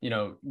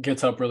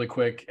 gets up really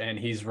quick and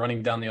he's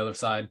running down the other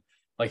side.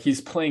 Like he's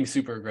playing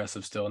super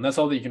aggressive still. And that's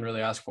all that you can really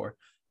ask for.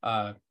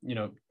 I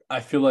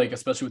feel like,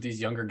 especially with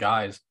these younger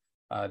guys,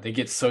 they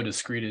get so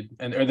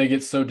or they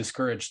get so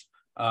discouraged,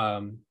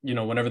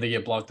 whenever they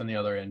get blocked on the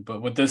other end.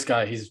 But with this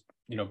guy, he's,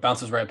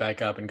 bounces right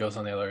back up and goes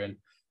on the other end.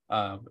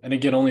 And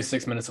again, only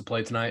 6 minutes of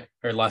play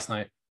last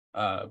night.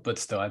 But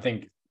still, I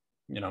think,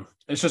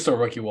 it's just a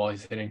rookie wall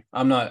he's hitting.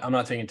 I'm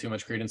not taking too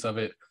much credence of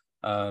it.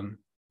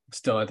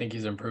 Still, I think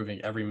he's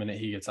improving every minute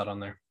he gets out on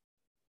there.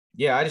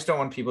 Yeah, I just don't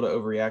want people to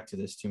overreact to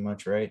this too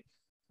much, right?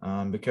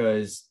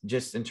 Because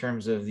just in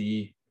terms of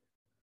the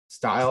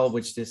style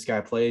which this guy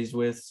plays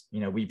with,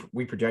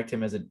 we project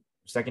him as a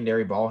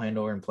secondary ball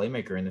handler and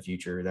playmaker in the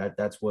future.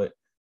 That's what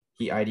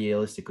he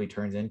idealistically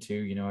turns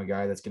into, a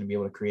guy that's going to be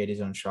able to create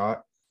his own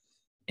shot.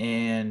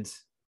 And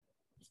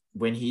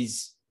when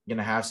he's going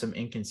to have some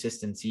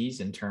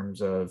inconsistencies in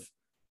terms of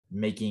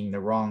making the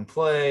wrong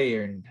play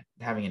or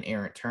having an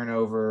errant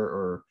turnover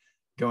or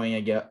going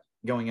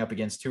up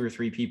against two or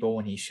three people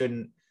when he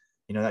shouldn't,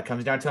 that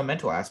comes down to a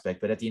mental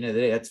aspect. But at the end of the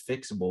day, that's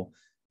fixable.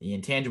 The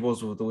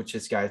intangibles with which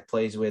this guy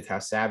plays with, how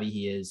savvy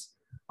he is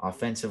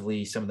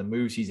offensively, some of the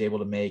moves he's able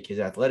to make, his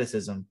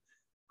athleticism,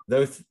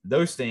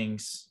 those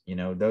things,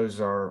 those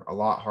are a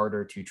lot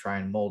harder to try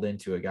and mold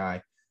into a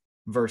guy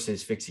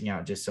versus fixing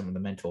out just some of the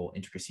mental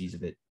intricacies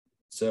of it.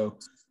 So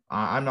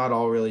I'm not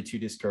all really too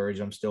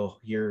discouraged. I'm still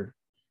here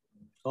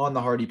on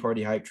the Hardy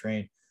Party hype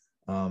train.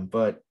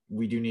 But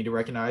we do need to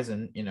recognize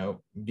and,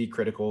 be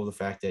critical of the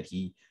fact that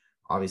he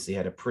obviously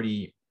had a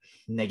pretty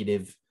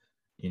negative,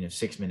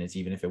 6 minutes,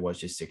 even if it was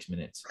just 6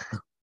 minutes.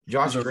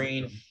 Josh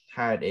Green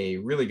had a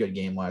really good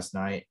game last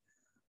night.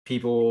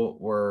 People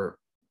were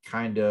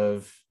kind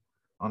of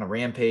on a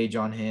rampage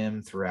on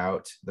him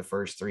throughout the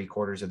first 3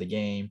 quarters of the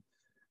game,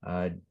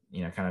 kind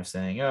of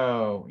saying,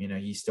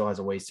 he still has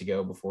a ways to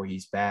go before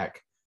he's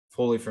back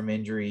fully from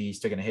injury. He's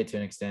still going to hit to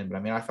an extent. But, I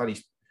mean, I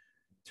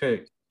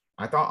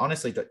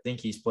think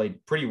he's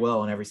played pretty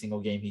well in every single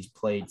game he's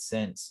played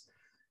since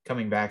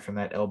coming back from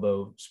that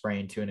elbow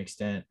sprain to an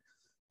extent,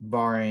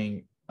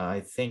 barring,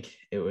 I think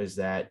it was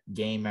that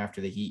game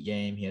after the Heat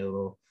game. He had a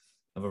little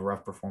of a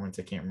rough performance.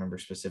 I can't remember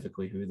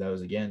specifically who that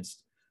was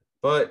against,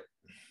 but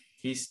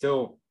he's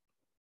still,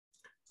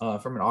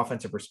 from an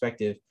offensive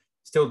perspective,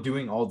 still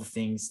doing all the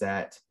things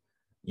that,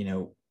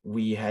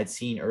 we had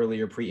seen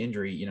earlier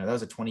pre-injury. That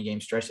was a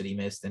 20-game stretch that he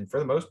missed. And for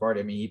the most part,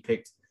 I mean, he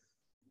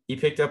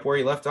picked up where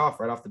he left off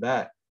right off the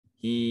bat.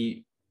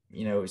 He,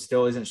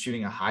 still isn't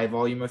shooting a high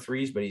volume of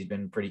threes, but he's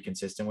been pretty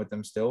consistent with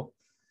them still.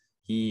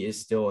 He is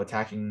still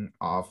attacking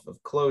off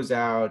of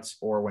closeouts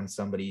or when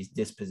somebody's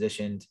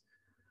dispositioned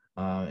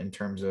in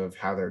terms of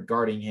how they're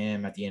guarding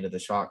him at the end of the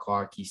shot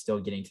clock. He's still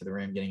getting to the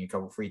rim, getting a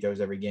couple free throws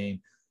every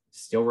game,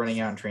 still running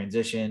out in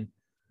transition.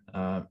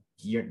 We're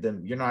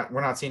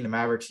not seeing the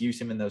Mavericks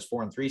use him in those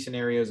 4-and-3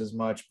 scenarios as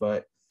much,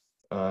 but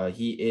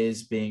he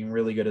is being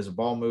really good as a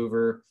ball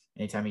mover.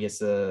 Anytime he gets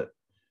the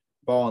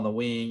ball on the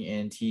wing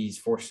and he's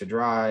forced to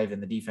drive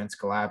and the defense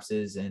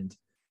collapses and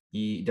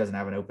he doesn't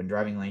have an open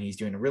driving lane, he's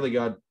doing a really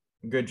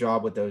good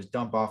job with those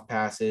dump off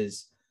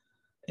passes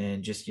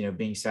and just,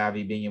 being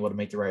savvy, being able to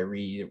make the right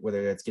read,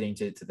 whether that's getting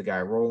to the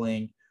guy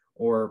rolling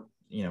or,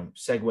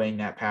 segueing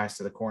that pass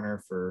to the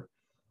corner for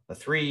a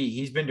 3.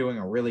 He's been doing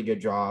a really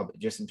good job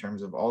just in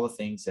terms of all the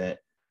things that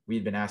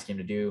we've been asking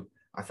him to do.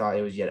 I thought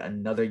it was yet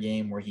another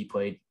game where he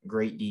played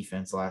great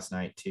defense last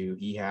night too.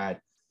 He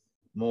had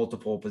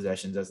multiple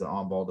possessions as the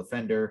on-ball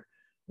defender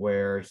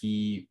where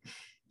he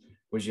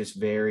was just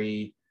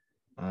very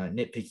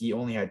nitpicky. He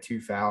only had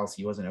 2 fouls.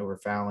 He wasn't over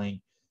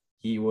fouling.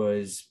 he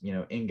was,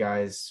 in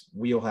guys'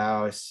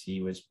 wheelhouse.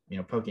 He was,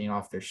 poking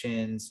off their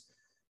shins,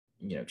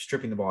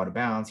 stripping the ball out of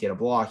bounds. He had a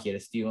block. He had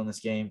a steal in this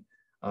game.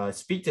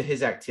 Speak to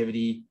his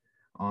activity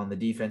on the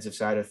defensive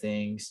side of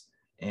things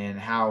and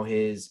how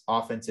his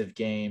offensive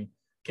game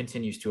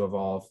continues to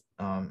evolve,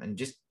 and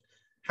just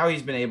how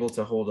he's been able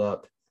to hold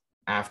up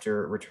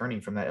after returning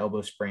from that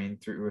elbow sprain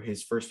through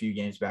his first few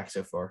games back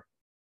so far.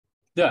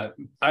 Yeah,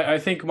 I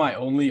think my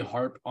only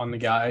harp on the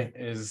guy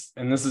is,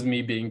 and this is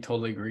me being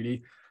totally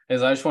greedy,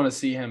 is I just want to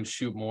see him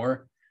shoot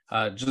more.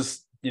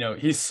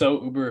 He's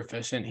so uber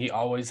efficient. He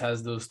always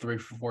has those 3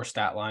 for 4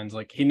 stat lines.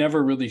 Like, he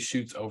never really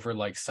shoots over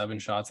like 7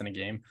 shots in a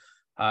game.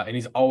 And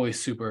he's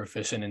always super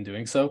efficient in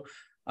doing so.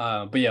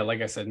 But yeah,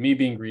 like I said, me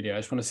being greedy, I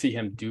just want to see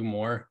him do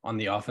more on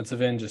the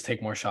offensive end, just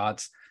take more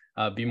shots,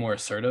 be more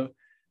assertive.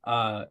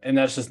 And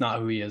that's just not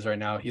who he is right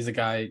now. He's a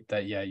guy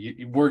that,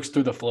 he works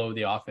through the flow of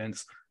the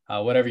offense.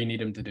 Whatever you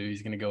need him to do,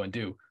 he's going to go and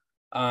do.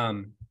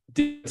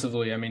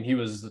 Defensively, I mean, he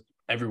was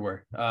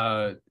everywhere.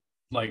 There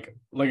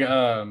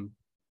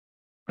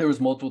was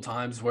multiple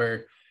times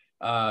where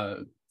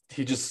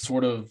he just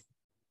sort of,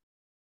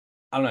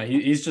 I don't know,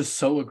 he's just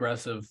so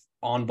aggressive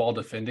on ball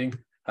defending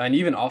and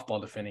even off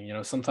ball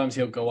defending. Sometimes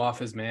he'll go off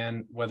his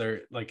man,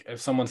 whether like if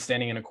someone's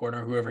standing in a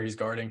corner, whoever he's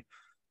guarding,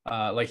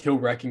 he'll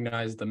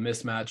recognize the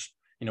mismatch,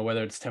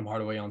 whether it's Tim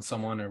Hardaway on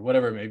someone or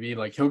whatever it may be.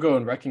 Like, he'll go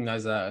and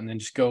recognize that and then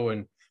just go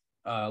and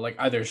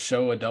either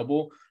show a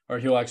double or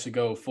he'll actually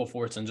go full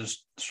force and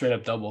just straight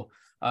up double.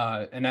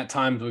 And at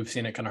times we've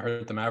seen it kind of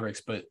hurt the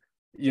Mavericks, but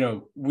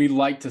we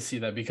like to see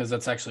that because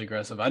that's actually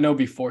aggressive. I know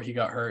before he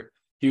got hurt,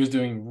 he was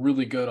doing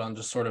really good on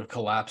just sort of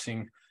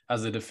collapsing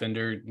as a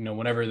defender.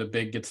 Whenever the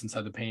big gets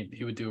inside the paint,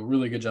 he would do a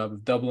really good job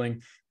of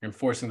doubling and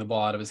forcing the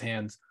ball out of his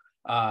hands.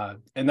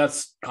 And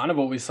that's kind of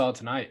what we saw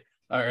tonight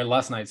or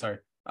last night,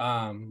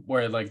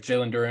 where like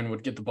Jalen Duren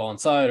would get the ball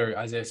inside or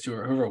Isaiah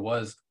Stewart, whoever it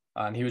was,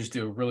 and he would just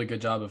do a really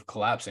good job of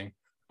collapsing.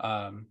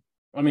 I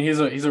mean, he's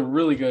a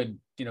really good,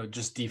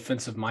 just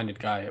defensive minded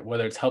guy,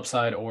 whether it's help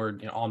side or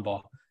on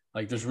ball.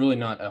 Like, there's really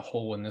not a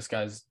hole in this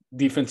guy's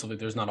defensively.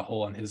 There's not a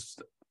hole in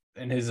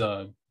his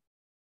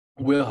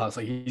wheelhouse.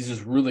 Like, he's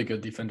just really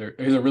good defender.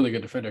 He's a really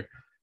good defender.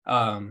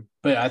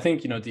 But I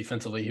think,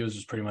 defensively, he was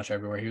just pretty much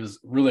everywhere. He was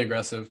really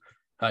aggressive.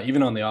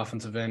 Even on the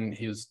offensive end,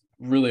 he was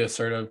really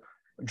assertive,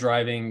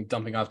 driving,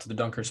 dumping off to the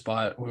dunker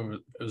spot. Whoever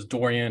it was,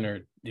 Dorian or,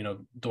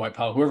 Dwight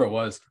Powell, whoever it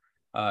was,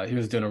 he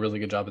was doing a really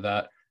good job of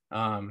that.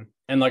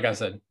 And like I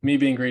said, me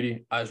being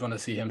greedy, I just want to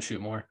see him shoot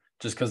more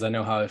just because I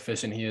know how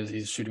efficient he is.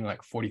 He's shooting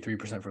like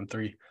 43% from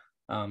 3,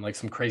 like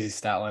some crazy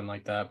stat line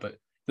like that. But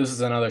this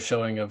is another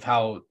showing of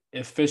how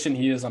efficient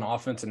he is on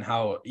offense and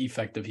how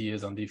effective he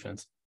is on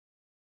defense.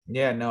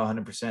 Yeah, no,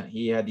 100%.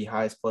 He had the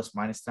highest plus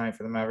minus tonight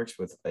for the Mavericks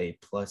with a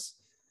plus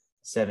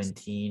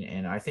 17.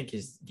 And I think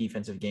his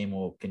defensive game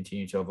will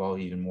continue to evolve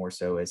even more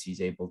so as he's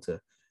able to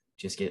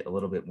just get a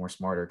little bit more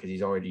smarter because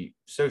he's already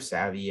so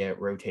savvy at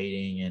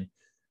rotating and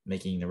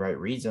making the right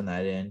reads on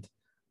that end.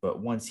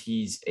 But once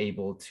he's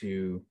able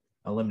to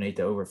eliminate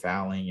the over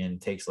fouling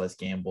and takes less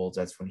gambles,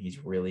 that's when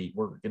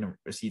we're going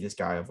to see this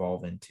guy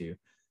evolve into,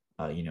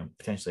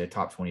 potentially a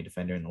top 20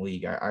 defender in the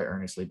league. I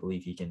earnestly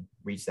believe he can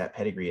reach that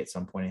pedigree at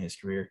some point in his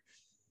career.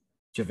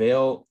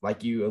 JaVale,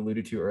 like you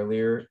alluded to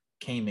earlier,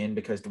 came in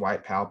because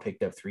Dwight Powell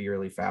picked up 3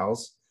 early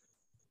fouls.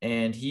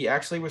 And he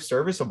actually was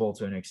serviceable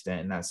to an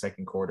extent in that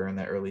second quarter and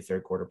that early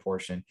third quarter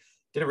portion.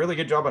 Did a really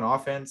good job on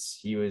offense.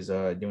 He was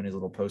doing his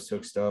little post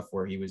hook stuff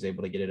where he was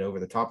able to get it over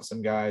the top of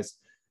some guys.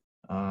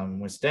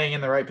 Was staying in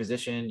the right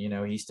position.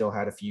 He still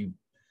had a few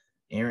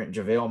errant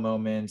JaVale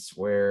moments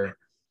where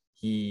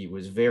he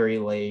was very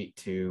late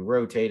to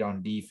rotate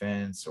on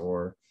defense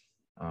or,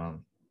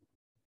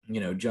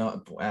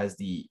 jump as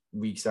the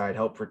weak side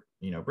help,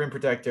 rim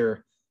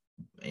protector.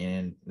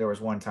 And there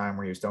was one time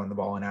where he was throwing the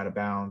ball in out of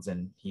bounds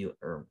and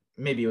or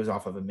maybe it was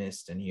off of a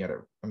missed and he got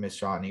a missed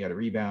shot and he got a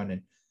rebound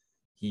and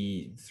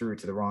he threw it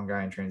to the wrong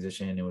guy in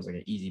transition. It was like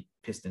an easy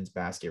Pistons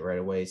basket right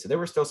away. So there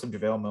were still some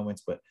JaVale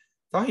moments, but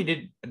I thought he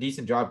did a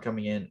decent job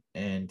coming in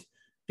and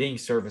being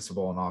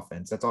serviceable on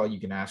offense. That's all you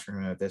can ask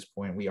from him at this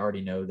point. We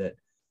already know that,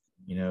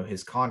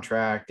 his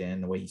contract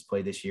and the way he's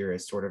played this year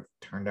has sort of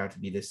turned out to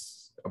be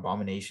this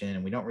abomination.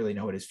 And we don't really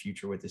know what his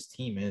future with this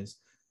team is.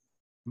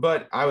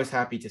 But I was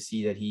happy to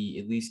see that he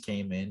at least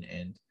came in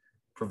and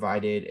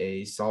provided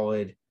a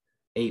solid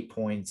 8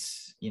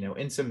 points,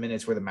 in some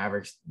minutes where the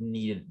Mavericks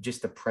needed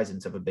just the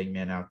presence of a big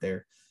man out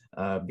there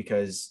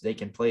because they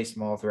can play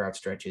small throughout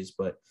stretches.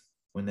 But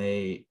when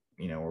they,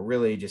 were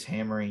really just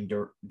hammering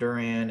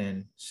Duran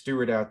and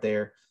Stewart out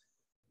there,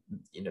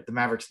 the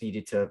Mavericks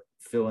needed to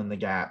fill in the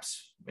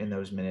gaps in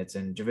those minutes.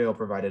 And JaVale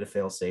provided a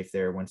fail-safe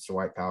there once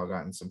Dwight Powell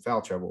got in some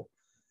foul trouble.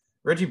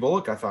 Reggie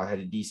Bullock, I thought, had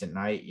a decent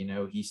night.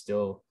 He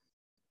still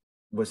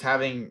was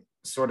having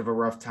sort of a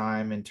rough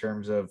time in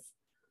terms of,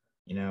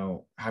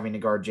 having to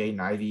guard Jaden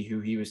Ivey,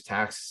 who he was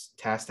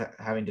tasked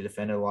having to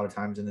defend a lot of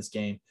times in this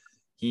game.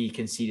 He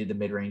conceded the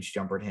mid-range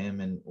jumper to him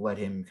and let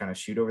him kind of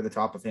shoot over the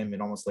top of him.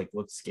 It almost like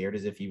looked scared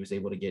as if he was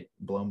able to get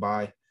blown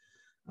by.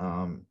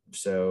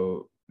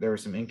 So there were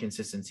some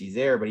inconsistencies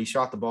there, but he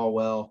shot the ball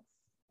well.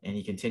 and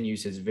he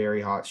continues his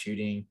very hot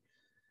shooting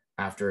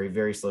after a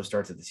very slow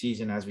start to the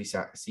season, as we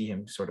see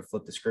him sort of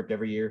flip the script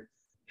every year.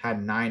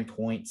 Had 9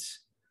 points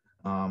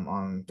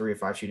on 3 of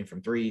 5 shooting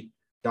from three.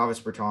 Davis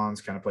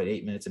Bertans kind of played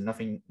 8 minutes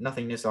and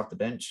nothingness off the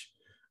bench,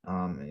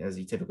 as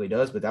he typically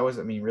does. But that was,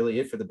 really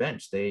it for the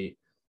bench. They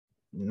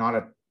not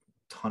a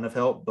ton of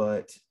help,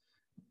 but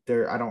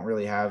I don't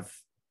really have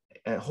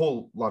a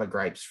whole lot of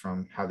gripes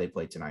from how they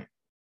played tonight.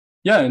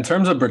 Yeah, in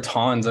terms of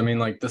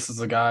Bertans, this is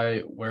a guy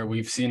where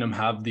we've seen him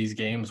have these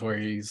games where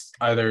he's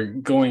either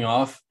going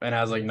off and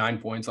has 9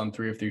 points on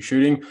 3 of 3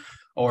 shooting,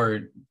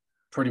 or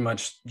pretty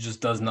much just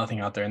does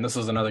nothing out there. And this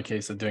was another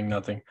case of doing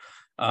nothing.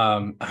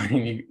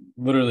 You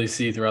literally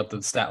see throughout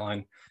the stat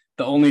line,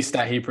 the only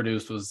stat he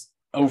produced was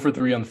 0 for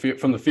 3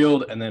 from the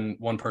field, and then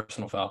 1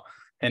 personal foul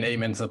and 8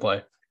 minutes of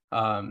play.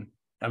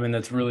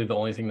 That's really the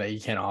only thing that he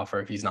can't offer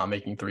if he's not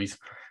making threes.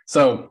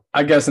 So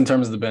I guess in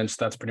terms of the bench,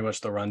 that's pretty much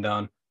the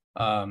rundown.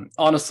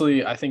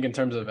 Honestly, I think in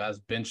terms of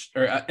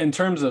in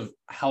terms of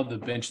how the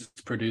bench is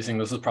producing,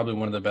 this is probably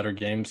one of the better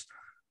games,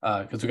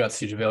 because we got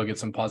CJ Vail get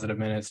some positive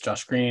minutes.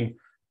 Josh Green,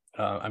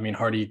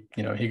 Hardy,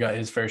 he got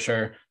his fair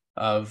share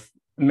of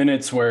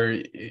minutes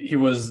where he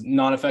was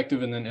not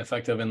effective and then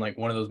effective in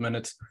one of those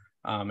minutes.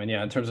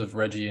 In terms of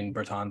Reggie and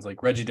Bertans,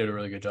 Reggie did a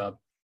really good job.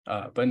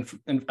 But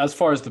as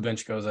far as the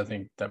bench goes, I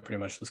think that pretty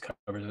much just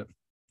covers it.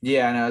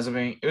 Yeah, no,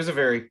 it was a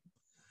very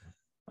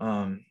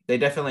they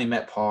definitely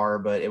met par,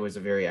 but it was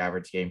a very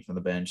average game from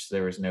the bench.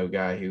 There was no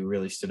guy who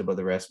really stood above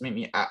the rest.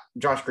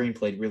 Josh Green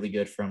played really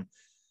good from,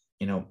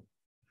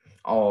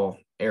 all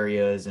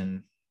areas,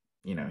 and,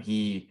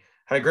 he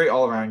had a great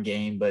all-around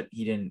game, but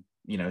he didn't,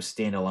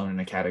 stand alone in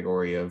a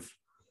category of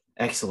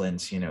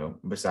excellence,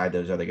 beside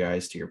those other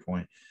guys, to your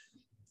point.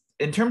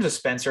 In terms of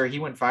Spencer, he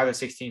went 5 of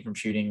 16 from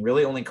shooting,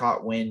 really only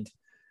caught wind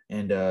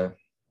and or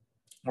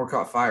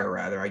caught fire,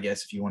 rather, I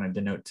guess, if you want to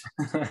denote,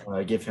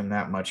 give him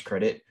that much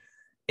credit.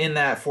 In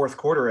that fourth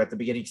quarter, at the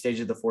beginning stage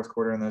of the fourth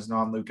quarter, in those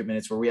non-Luka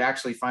minutes, where we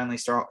actually finally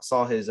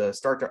saw his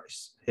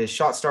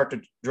shot start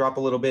to drop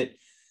a little bit.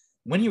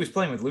 When he was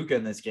playing with Luka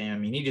in this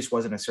game, he just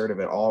wasn't assertive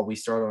at all. We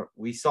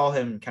saw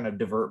him kind of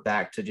divert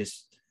back to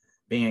just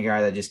being a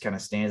guy that just kind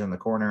of stands on the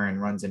corner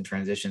and runs in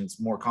transitions,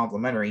 more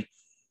complimentary.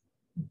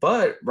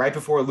 But right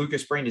before Luka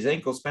sprained his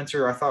ankle,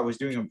 Spencer, I thought, was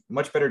doing a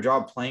much better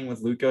job playing with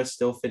Luka,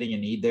 still fitting a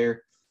need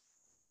there.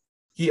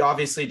 He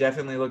obviously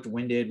definitely looked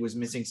winded, was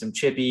missing some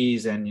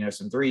chippies and,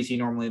 some threes he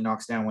normally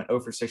knocks down, went 0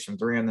 for 6 from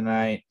 3 on the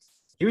night.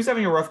 He was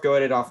having a rough go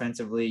at it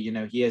offensively.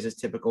 He has his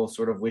typical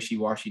sort of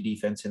wishy-washy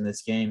defense in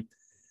this game.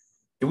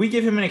 Do we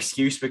give him an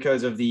excuse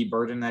because of the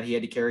burden that he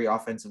had to carry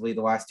offensively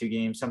the last 2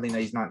 games, something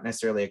that he's not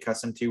necessarily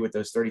accustomed to with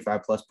those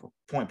 35-plus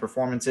point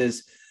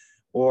performances?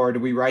 Or do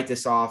we write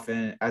this off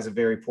as a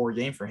very poor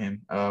game for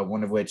him,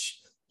 one of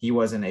which he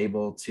wasn't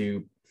able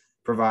to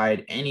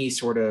provide any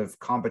sort of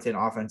competent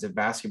offensive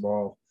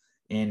basketball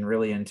in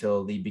really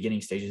until the beginning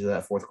stages of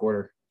that fourth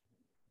quarter?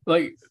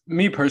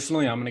 Me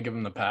personally, I'm going to give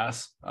him the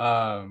pass.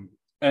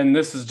 And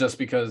this is just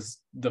because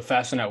the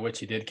fashion at which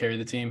he did carry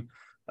the team.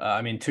 2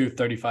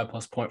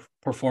 35-plus point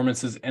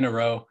performances in a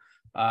row,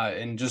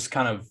 and just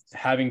kind of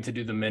having to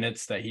do the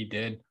minutes that he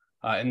did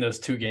in those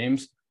 2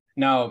 games.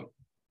 Now,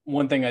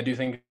 one thing I do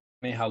think,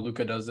 how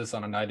Luka does this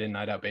on a night in,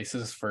 night out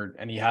basis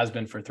and he has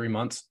been for 3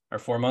 months or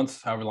 4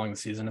 months, however long the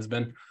season has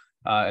been.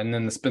 And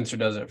then the Spencer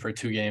does it for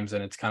 2 games,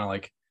 and it's kind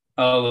of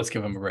oh, let's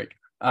give him a break.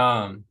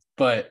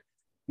 But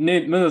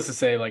needless to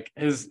say,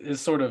 his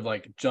sort of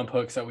jump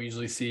hooks that we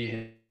usually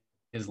see,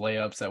 his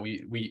layups that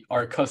we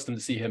are accustomed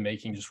to see him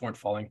making, just weren't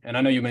falling. And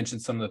I know you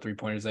mentioned some of the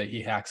 3-pointers that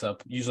he hacks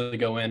up usually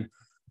go in.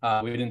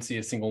 We didn't see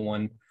a single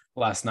one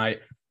last night.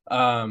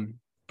 But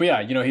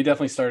yeah, he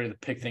definitely started to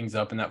pick things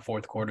up in that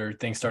fourth quarter.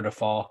 Things started to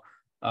fall.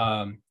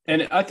 And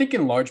I think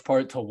in large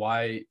part to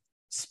why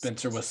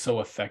Spencer was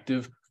so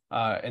effective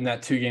in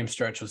that 2-game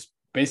stretch was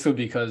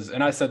basically because,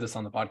 and I said this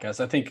on the podcast,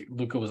 I think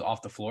Luka was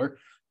off the floor.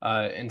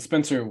 And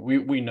Spencer,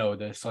 we know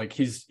this,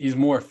 he's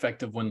more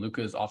effective when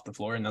Luka is off the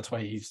floor. And that's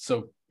why he's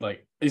so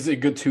he's a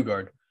good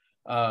 2-guard,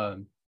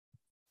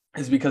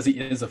 is because he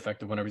is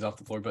effective whenever he's off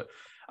the floor. But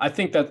I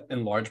think that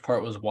in large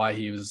part was why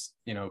he was,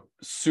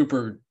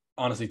 super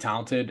honestly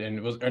talented,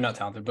 and not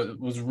talented, but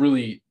was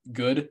really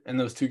good in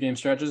those 2-game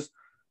stretches.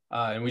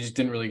 And we just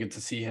didn't really get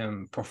to see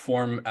him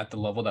perform at the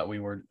level that we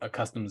were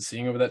accustomed to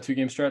seeing over that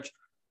 2-game stretch.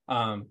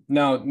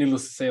 Now,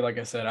 needless to say, like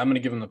I said, I'm going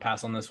to give him the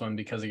pass on this one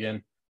because,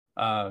 again,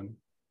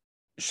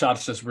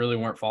 shots just really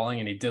weren't falling,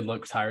 and he did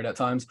look tired at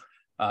times.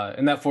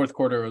 In that fourth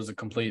quarter, it was a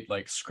complete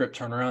script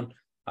turnaround.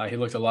 He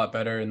looked a lot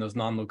better in those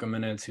non-Luka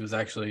minutes. He was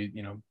actually,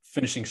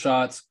 finishing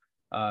shots.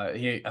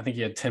 I think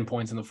he had 10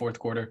 points in the fourth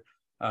quarter.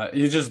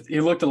 He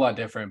looked a lot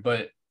different.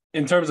 But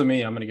in terms of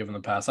me, I'm going to give him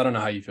the pass. I don't know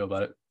how you feel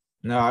about it.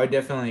 No, I would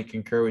definitely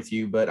concur with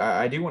you, but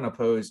I do want to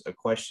pose a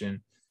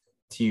question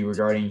to you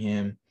regarding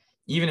him.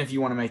 Even if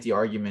you want to make the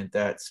argument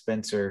that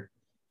Spencer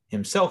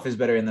himself is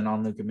better in the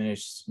non-Luka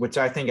minutes, which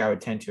I think I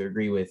would tend to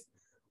agree with,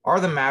 are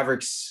the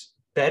Mavericks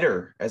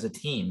better as a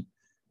team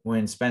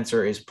when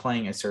Spencer is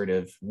playing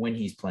assertive, when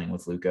he's playing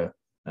with Luka,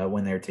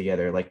 when they're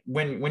together?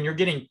 When you're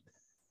getting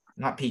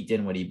not peak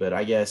Dinwiddie, but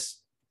I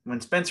guess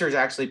when Spencer is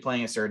actually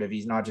playing assertive,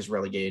 he's not just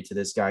relegated to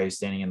this guy who's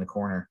standing in the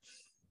corner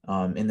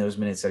in those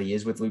minutes that he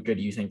is with Luka.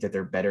 Do you think that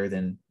they're better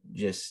than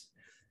just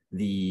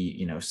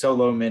the,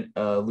 solo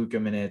Luka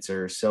minutes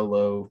or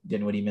solo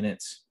Dinwiddie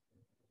minutes?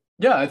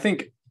 Yeah, I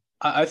think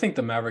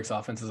the Mavericks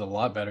offense is a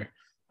lot better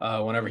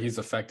whenever he's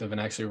effective and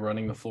actually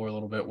running the floor a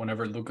little bit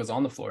whenever Luka's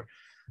on the floor.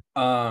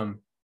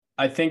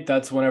 I think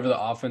that's whenever the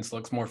offense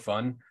looks more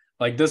fun.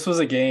 Like this was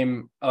a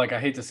game, like I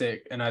hate to say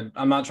it, and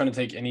I'm not trying to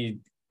take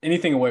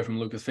anything away from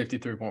Luka's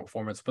 53-point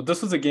performance, but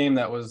this was a game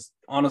that was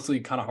honestly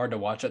kind of hard to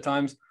watch at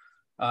times,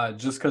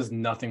 just because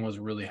nothing was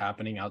really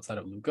happening outside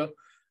of Luka.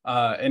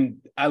 And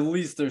at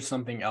least there's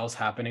something else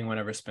happening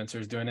whenever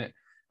Spencer's doing it.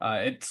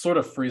 It sort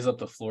of frees up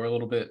the floor a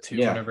little bit too,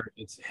 whenever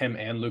it's him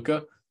and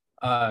Luka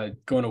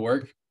going to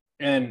work.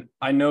 And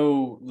I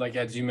know, like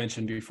as you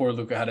mentioned before,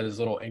 Luka had his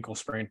little ankle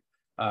sprain.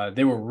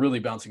 They were really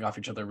bouncing off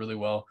each other really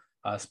well.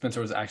 Spencer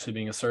was actually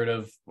being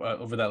assertive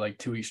over that like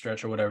 2-week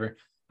stretch or whatever.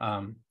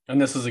 And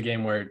this was a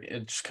game where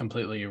it just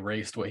completely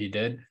erased what he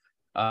did.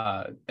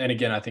 And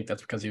again, I think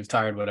that's because he was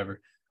tired,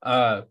 whatever.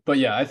 But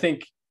yeah, I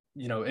think,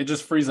 it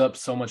just frees up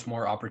so much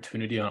more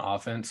opportunity on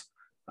offense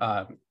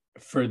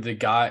for the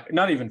guy,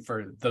 not even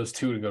for those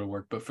two to go to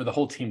work, but for the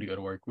whole team to go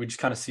to work. We just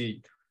kind of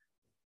see,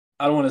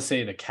 I don't want to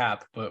say the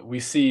cap, but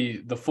we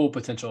see the full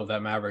potential of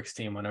that Mavericks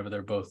team whenever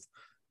they're both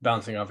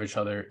bouncing off each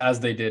other, as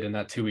they did in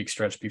that 2-week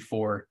stretch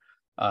before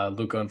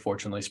Luka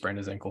unfortunately sprained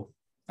his ankle.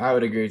 I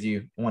would agree with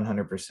you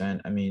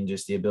 100%. I mean,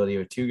 just the ability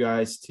of two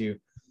guys to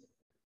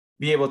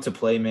be able to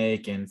play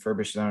make and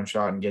furbish their own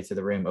shot and get to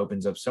the rim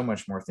opens up so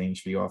much more things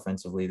for you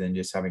offensively than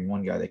just having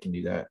one guy that can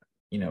do that,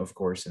 of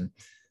course. And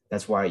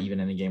that's why even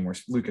in a game where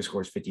Luka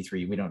scores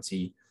 53, we don't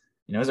see,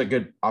 it was a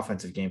good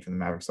offensive game from the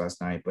Mavericks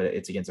last night, but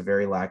it's against a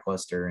very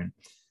lackluster and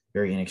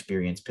very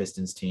inexperienced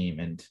Pistons team.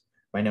 And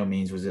by no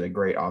means was it a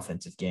great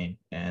offensive game.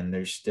 And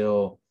there's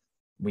still,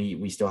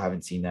 we still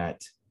haven't seen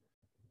that,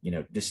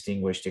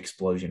 distinguished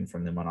explosion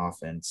from them on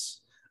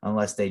offense,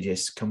 unless they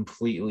just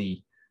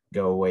completely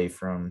go away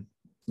from,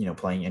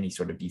 playing any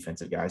sort of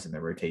defensive guys in their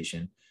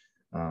rotation.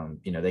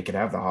 They could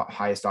have the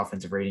highest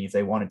offensive rating if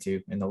they wanted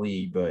to in the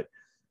league, but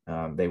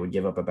they would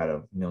give up about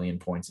 1 million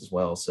points as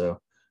well. So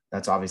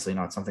that's obviously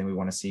not something we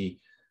want to see.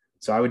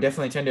 So I would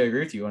definitely tend to agree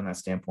with you on that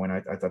standpoint.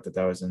 I thought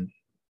that was an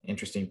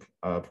interesting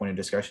point of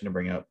discussion to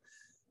bring up.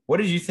 What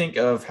did you think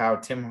of how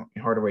Tim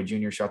Hardaway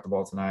Jr. shot the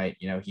ball tonight?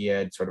 He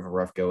had sort of a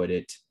rough go at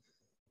it.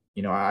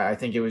 I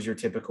think it was your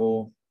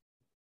typical,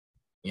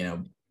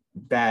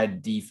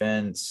 bad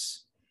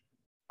defense,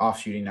 off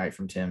shooting night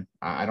from Tim.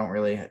 I don't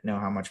really know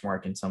how much more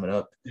I can sum it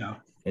up. Yeah.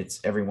 It's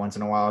every once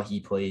in a while he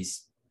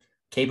plays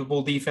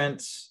capable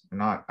defense.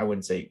 I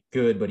wouldn't say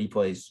good, but he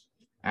plays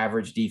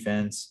average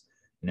defense,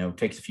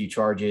 takes a few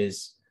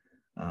charges.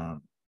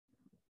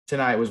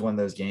 Tonight was one of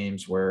those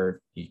games where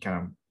he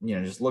kind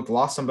of, just looked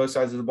lost on both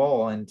sides of the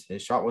ball and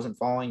his shot wasn't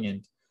falling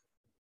and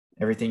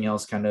everything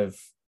else kind of,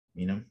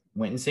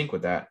 went in sync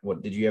with that.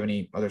 What did you have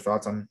any other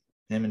thoughts on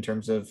him in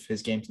terms of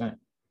his game tonight?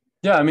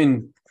 Yeah, I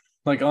mean,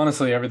 like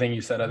honestly, everything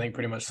you said, I think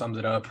pretty much sums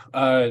it up.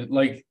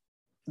 Like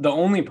the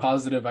only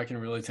positive I can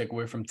really take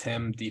away from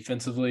Tim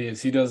defensively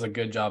is he does a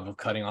good job of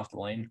cutting off the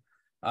lane.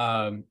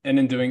 And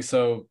in doing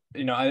so,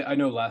 I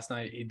know last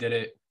night he did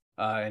it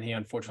and he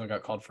unfortunately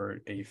got called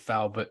for a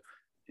foul, but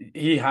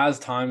he has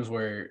times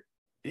where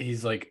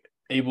he's like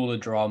able to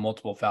draw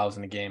multiple fouls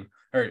in a game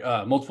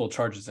or multiple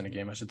charges in a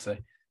game, I should say.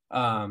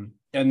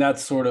 And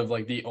that's sort of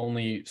like the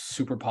only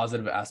super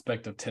positive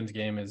aspect of Tim's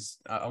game is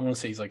I want to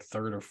say he's like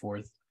 3rd or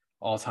 4th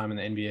all time in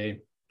the NBA,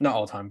 not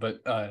all time, but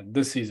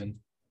this season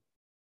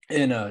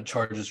in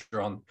charges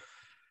drawn.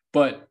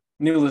 But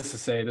needless to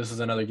say, this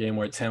was another game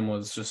where Tim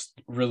was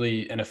just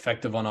really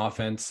ineffective on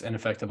offense,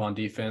 ineffective on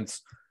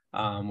defense,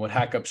 would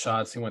hack up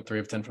shots. He went 3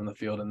 of 10 from the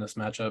field in this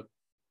matchup.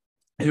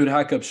 He would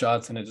hack up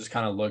shots and it just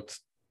kind of looked,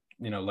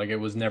 like it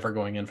was never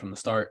going in from the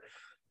start.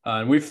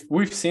 And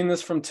we've seen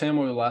this from Tim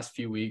over the last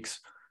few weeks.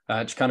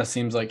 It just kind of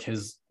seems like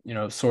his,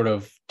 sort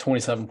of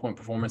 27-point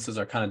performances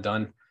are kind of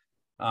done.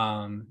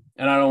 And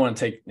I don't want to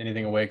take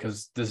anything away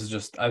because this is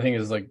just, I think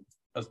it's like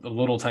a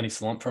little tiny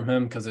slump from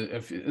him because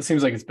it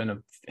seems like it's been a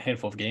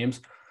handful of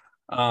games.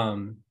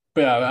 But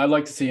yeah, I'd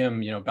like to see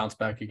him, bounce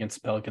back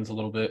against the Pelicans a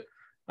little bit.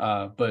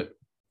 But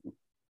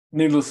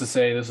needless to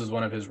say, this is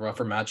one of his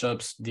rougher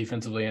matchups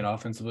defensively and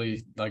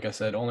offensively. Like I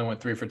said, only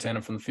went 3 for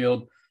 10 from the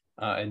field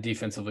and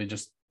defensively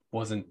just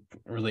wasn't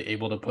really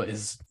able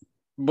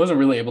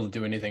to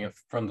do anything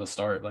from the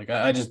start. Like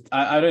I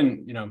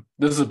didn't,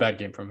 this is a bad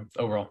game from him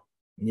overall.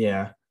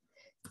 Yeah.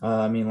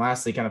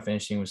 Lastly, kind of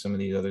finishing with some of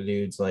these other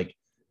dudes, like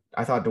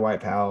I thought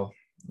Dwight Powell,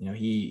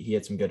 he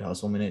had some good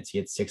hustle minutes. He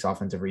had 6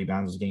 offensive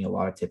rebounds, was getting a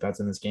lot of tip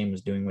outs in this game,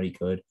 was doing what he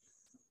could.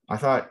 I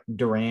thought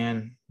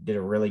Duran did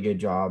a really good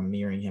job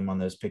mirroring him on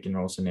those pick and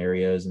roll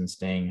scenarios and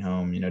staying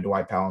home.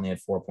 Dwight Powell only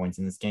had 4 points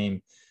in this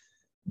game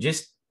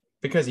just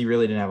because he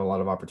really didn't have a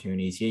lot of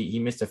opportunities. He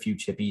missed a few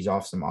chippies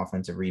off some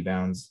offensive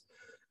rebounds,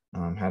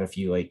 had a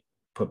few like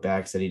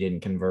putbacks that he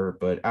didn't convert.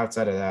 But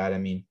outside of that,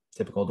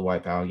 typical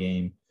Dwight Powell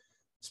game,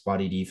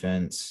 spotty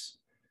defense.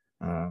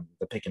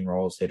 The pick and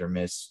rolls hit or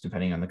miss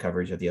depending on the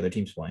coverage that the other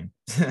team's playing.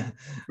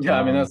 Yeah,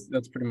 I mean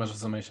that's pretty much a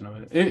summation of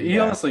it. He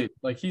Yeah. honestly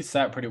he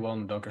sat pretty well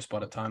in the dunker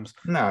spot at times.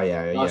 No,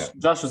 yeah.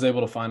 Josh was able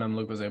to find him.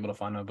 Luke was able to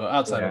find him, but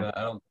outside of Yeah.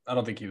 that, I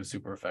don't think he was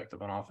super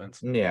effective on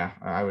offense. Yeah,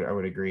 I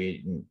would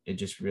agree. It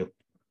just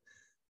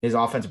his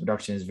offensive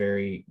production is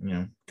very,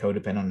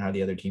 codependent on how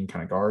the other team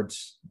kind of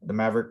guards the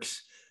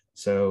Mavericks.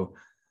 So,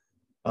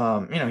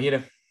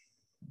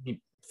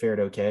 he fared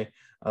okay.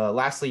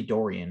 Lastly,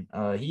 Dorian.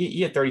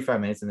 He had 35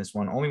 minutes in this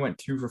one, only went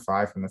 2 for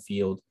 5 from the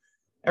field.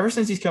 Ever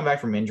since he's come back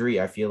from injury,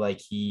 I feel like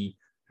he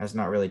has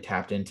not really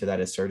tapped into that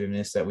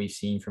assertiveness that we've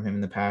seen from him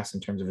in the past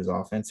in terms of his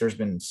offense. There's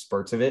been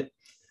spurts of it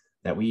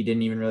that we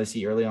didn't even really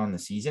see early on in the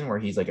season where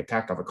he's like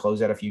attacked off a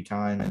closeout a few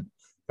times and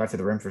got to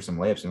the rim for some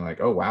layups and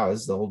like, oh, wow,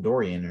 this is the old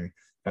Dorian, or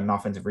got an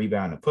offensive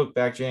rebound, a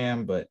putback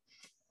jam. But,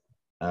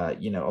 a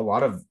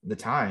lot of the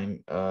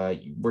time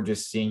we're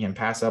just seeing him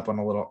pass up on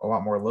a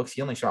lot more looks.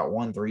 He only shot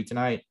 1 3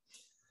 tonight.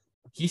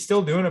 He's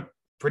still doing a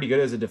pretty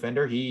good as a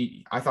defender.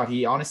 I thought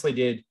he honestly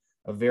did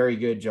a very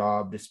good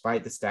job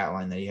despite the stat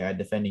line that he had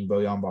defending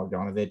Bojan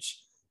Bogdanovic.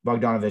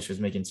 Bogdanovic was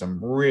making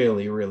some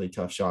really, really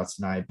tough shots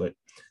tonight, but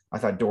I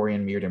thought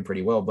Dorian mirrored him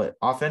pretty well. But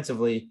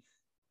offensively,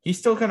 he's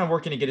still kind of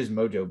working to get his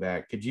mojo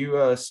back. Could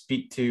you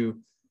speak to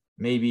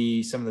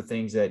maybe some of the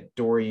things that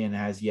Dorian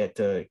has yet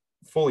to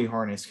fully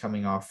harness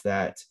coming off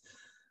that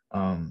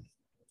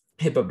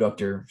hip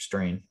abductor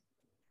strain?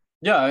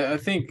 Yeah, I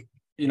think,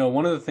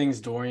 one of the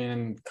things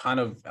Dorian kind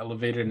of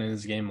elevated in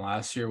his game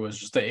last year was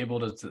just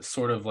able to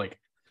sort of like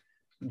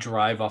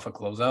drive off a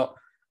closeout.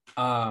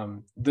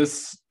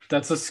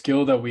 That's a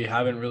skill that we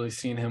haven't really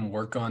seen him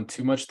work on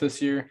too much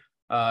this year.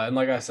 And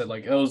like I said,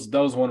 like that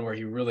was one where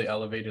he really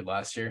elevated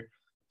last year.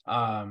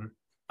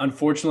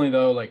 Unfortunately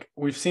though, like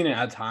we've seen it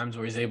at times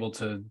where he's able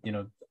to,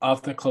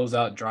 off the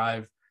closeout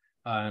drive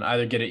and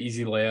either get an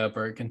easy layup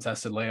or a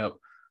contested layup.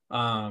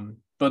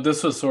 But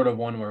this was sort of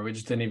one where we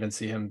just didn't even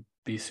see him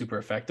be super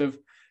effective.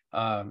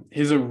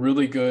 He's a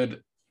really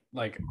good,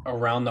 like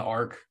around the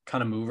arc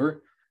kind of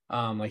mover.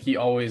 Like he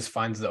always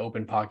finds the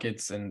open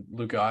pockets and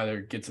Luka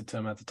either gets it to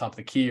him at the top of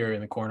the key or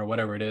in the corner,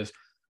 whatever it is.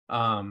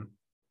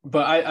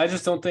 But I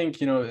just don't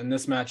think, in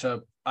this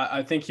matchup,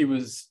 I think he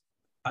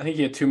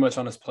had too much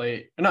on his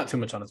plate. Not too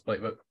much on his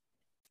plate, but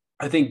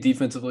I think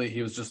defensively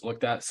he was just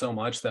looked at so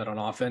much that on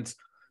offense,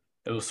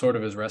 it was sort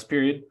of his rest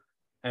period.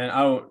 And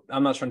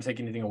I'm not trying to take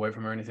anything away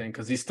from him or anything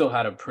because he still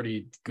had a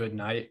pretty good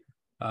night,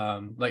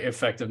 like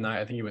effective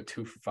night. I think he went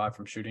 2 for 5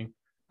 from shooting.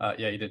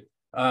 Yeah, he did.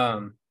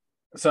 So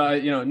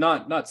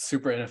not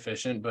super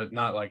inefficient, but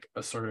not like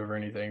assertive or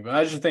anything. But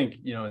I just think,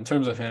 in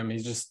terms of him, he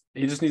just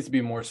needs to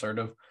be more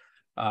assertive,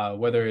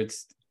 whether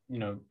it's,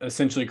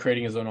 essentially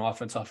creating his own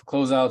offense off of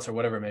closeouts or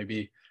whatever it may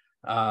be.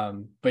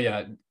 But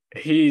yeah,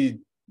 he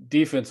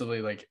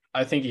defensively, like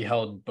I think he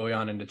held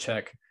Bojan into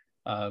check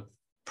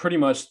pretty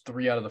much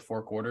 3 out of the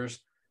 4 quarters.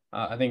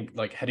 I think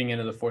like heading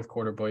into the fourth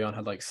quarter, Bojan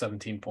had like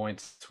 17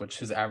 points, which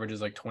his average is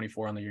like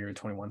 24 on the year,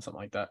 21,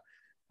 something like that.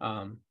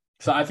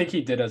 So I think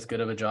he did as good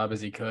of a job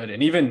as he could.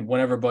 And even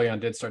whenever Bojan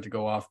did start to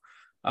go off,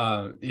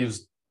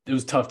 it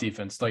was tough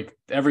defense. Like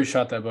every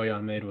shot that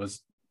Bojan made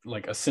was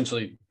like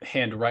essentially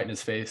hand right in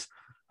his face.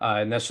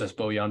 And that's just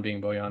Bojan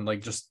being Bojan,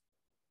 like just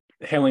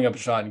hailing up a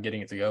shot and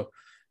getting it to go.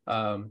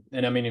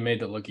 And I mean, he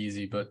made it look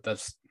easy, but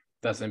that's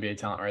NBA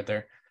talent right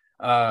there.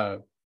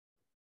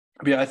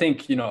 But yeah, I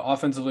think,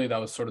 offensively,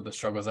 that was sort of the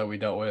struggles that we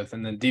dealt with.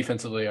 And then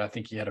defensively, I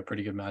think he had a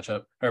pretty good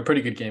matchup, or a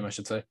pretty good game, I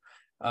should say.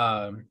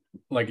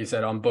 Like you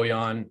said, on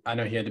Bojan, I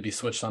know he had to be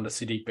switched on to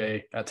Sadiq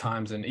Bey at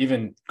times and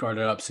even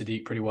guarded up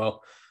Sadiq pretty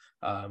well.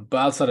 But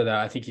outside of that,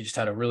 I think he just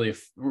had a really,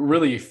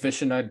 really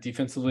efficient night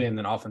defensively. And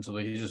then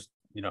offensively, he just,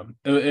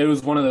 it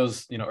was one of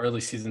those, early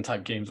season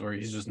type games where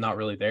he's just not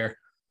really there,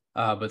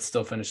 but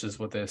still finishes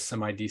with a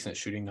semi-decent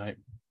shooting night.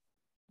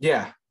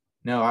 Yeah,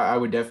 no, I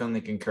would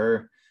definitely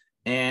concur.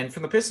 And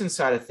from the Pistons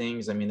side of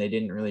things, I mean, they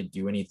didn't really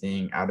do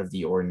anything out of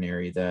the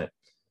ordinary that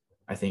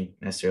I think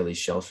necessarily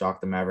shell-shocked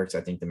the Mavericks.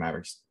 I think the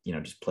Mavericks,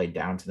 just played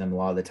down to them a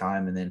lot of the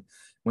time. And then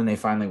when they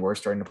finally were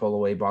starting to pull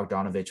away,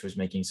 Bogdanovic was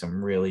making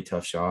some really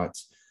tough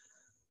shots.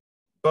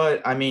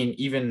 But, I mean,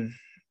 even,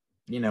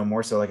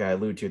 more so like I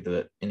alluded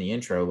to in the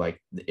intro,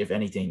 like if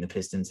anything, the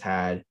Pistons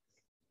had,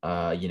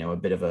 a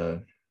bit of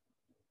a,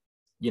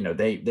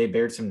 they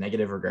bared some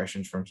negative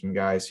regressions from some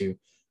guys who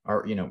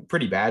are,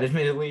 pretty bad,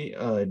 admittedly,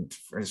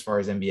 as far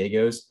as NBA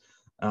goes.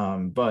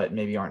 But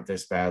maybe aren't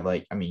this bad.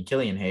 Like, I mean,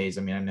 Killian Hayes,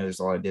 I know there's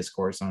a lot of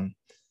discourse on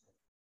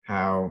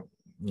how,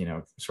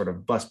 sort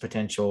of bust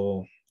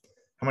potential,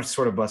 how much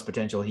sort of bust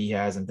potential he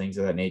has and things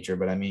of that nature.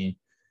 But I mean,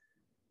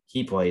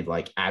 he played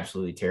like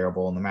absolutely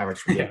terrible and the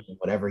Mavericks were giving him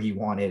whatever he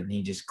wanted and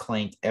he just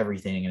clanked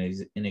everything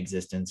in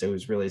existence. It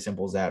was really as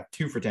simple as that.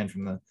 2 for 10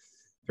 from the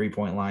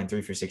 3-point line,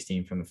 3 for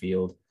 16 from the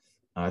field.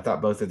 I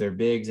thought both of their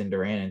bigs and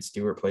Durant and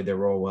Stewart played their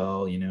role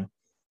well.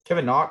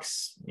 Kevin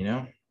Knox,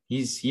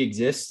 he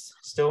exists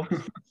still.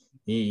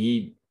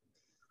 I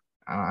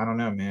don't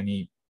know,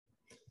 man.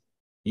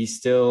 He's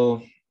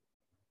still,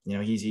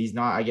 he's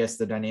not, I guess,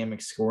 the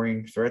dynamic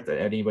scoring threat that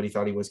anybody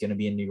thought he was going to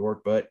be in New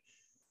York, but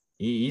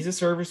he's a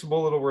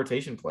serviceable little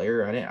rotation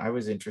player. I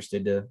was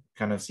interested to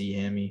kind of see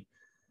him. He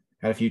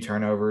had a few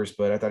turnovers,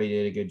 but I thought he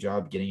did a good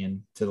job getting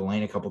into the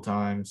lane a couple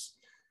times.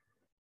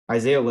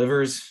 Isaiah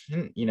Livers,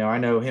 I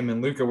know him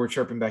and Luka were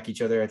chirping back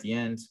each other at the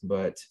end,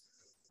 but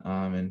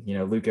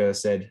Luka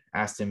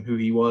asked him who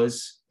he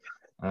was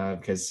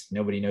because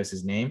nobody knows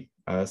his name,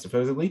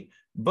 supposedly.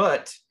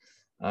 But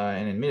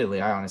and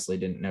admittedly, I honestly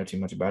didn't know too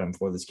much about him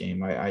for this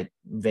game. I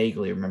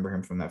vaguely remember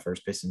him from that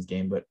first Pistons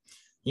game, but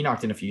he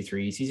knocked in a few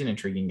threes. He's an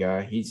intriguing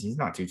guy. He's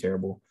not too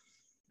terrible.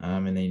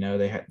 And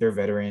they're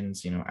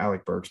veterans.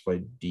 Alec Burks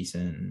played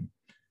decent.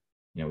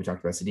 And, we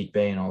talked about Sadiq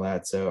Bey and all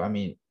that. So, I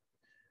mean,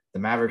 the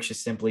Mavericks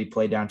just simply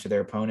played down to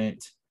their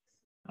opponent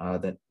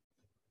that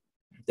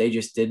they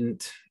just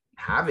didn't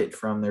have it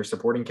from their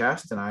supporting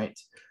cast tonight.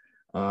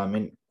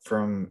 And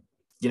from,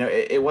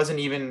 it wasn't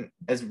even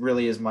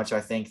as much,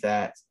 I think,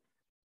 that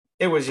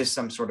it was just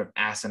some sort of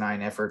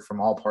asinine effort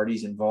from all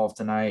parties involved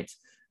tonight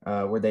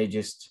where they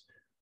just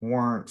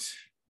weren't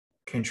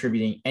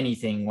contributing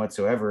anything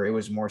whatsoever. It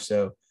was more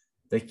so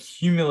the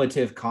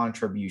cumulative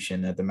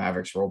contribution that the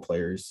Mavericks role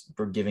players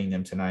were giving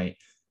them tonight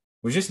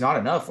was just not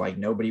enough. Like,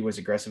 nobody was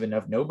aggressive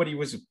enough. Nobody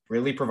was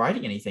really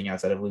providing anything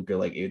outside of Luka.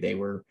 Like, they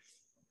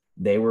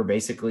were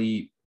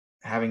basically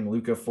having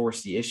Luka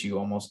force the issue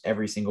almost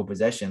every single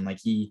possession. Like,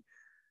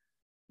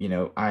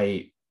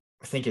 I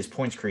think his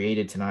points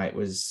created tonight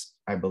was,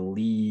 I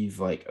believe,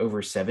 like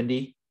over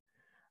 70.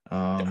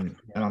 And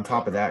on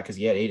top of that, because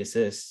he had 8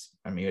 assists,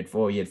 he had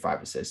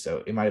 5 assists,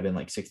 so it might have been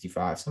like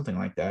 65, something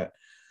like that.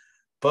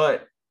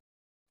 But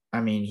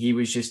he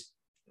was just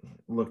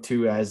looked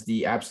to as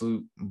the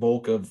absolute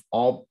bulk of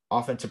all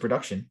offensive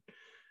production.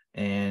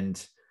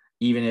 And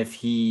even if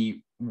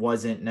he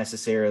wasn't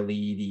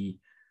necessarily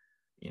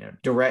the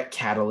direct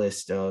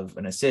catalyst of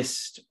an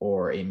assist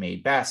or a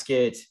made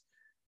basket,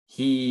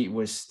 he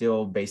was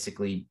still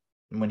basically,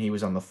 when he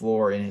was on the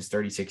floor in his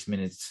 36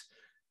 minutes,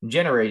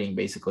 generating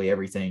basically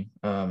everything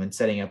and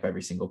setting up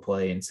every single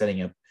play and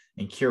setting up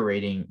and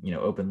curating,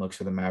 open looks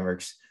for the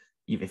Mavericks,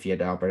 even if he had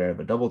to operate out of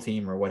a double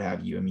team or what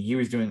have you. He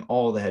was doing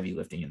all the heavy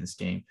lifting in this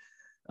game.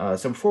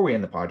 So before we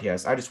end the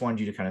podcast, I just wanted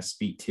you to kind of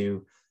speak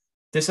to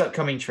this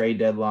upcoming trade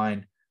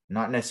deadline,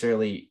 not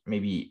necessarily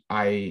maybe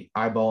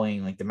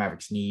eyeballing like the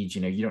Mavericks needs,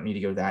 you don't need to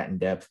go that in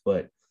depth,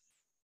 but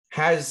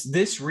has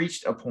this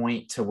reached a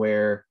point to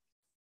where,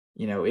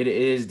 it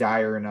is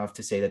dire enough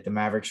to say that the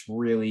Mavericks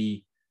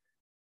really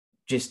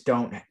just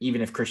don't,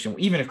 even if Christian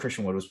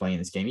Wood was playing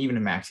this game, even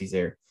if Maxi's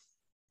there,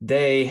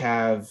 they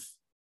have,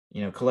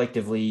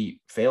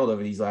 collectively failed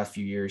over these last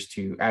few years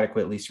to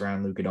adequately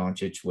surround Luka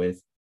Doncic with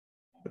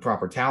the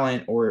proper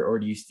talent, or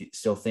do you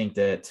still think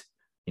that,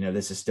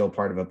 this is still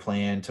part of a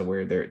plan to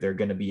where they're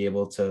going to be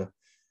able to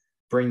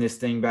bring this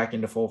thing back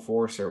into full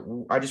force?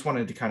 Or I just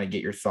wanted to kind of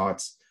get your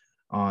thoughts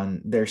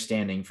on their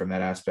standing from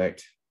that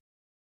aspect.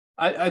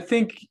 I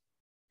think,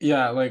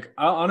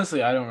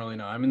 honestly, I don't really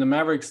know. The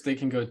Mavericks, they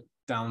can go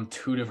down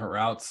 2 different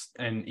routes,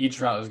 and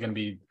each route is going to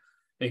be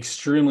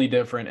extremely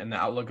different in the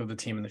outlook of the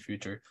team in the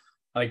future.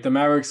 Like, the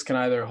Mavericks can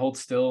either hold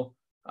still,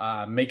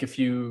 make a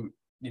few,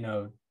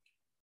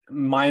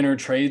 minor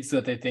trades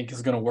that they think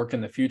is going to work in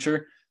the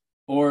future,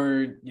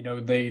 or,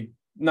 they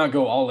not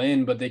go all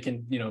in, but they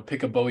can,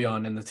 pick a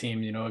Bojan in the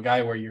team, a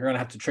guy where you're going to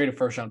have to trade a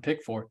first round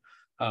pick for,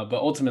 but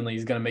ultimately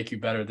he's going to make you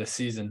better this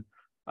season.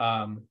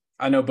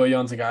 I know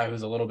Bojan's a guy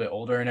who's a little bit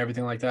older and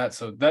everything like that.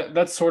 So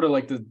that's sort of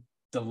like the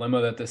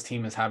dilemma that this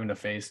team is having to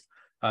face,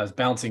 is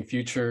balancing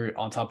future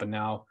on top of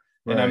now.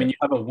 Right. And you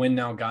have a win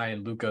now guy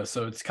in Luka.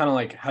 So it's kind of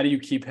like, how do you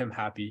keep him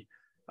happy?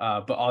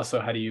 But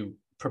also, how do you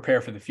prepare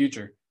for the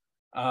future?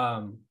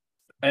 And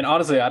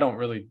honestly, I don't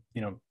really,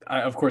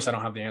 of course I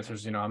don't have the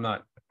answers. I'm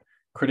not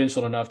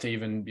credentialed enough to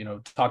even,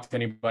 talk to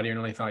anybody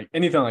or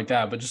anything like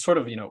that. But just sort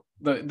of,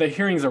 the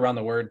hearings around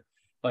the word,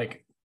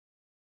 like,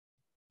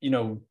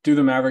 do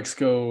the Mavericks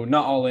go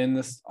not all in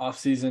this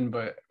offseason,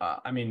 but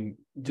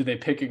do they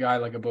pick a guy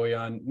like a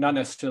Bojan, not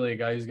necessarily a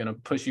guy who's going to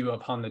push you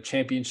upon the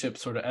championship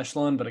sort of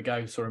echelon, but a guy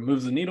who sort of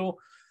moves the needle?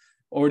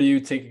 Or do you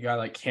take a guy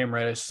like Cam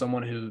Reddish,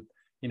 someone who,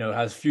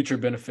 has future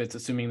benefits,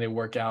 assuming they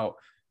work out?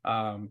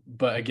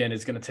 But again,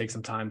 it's going to take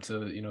some time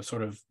to,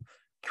 sort of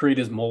create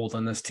his mold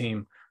on this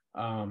team.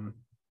 And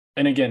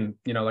again,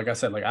 like I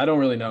said, I don't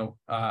really know.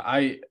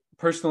 I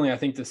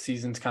think the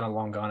season's kind of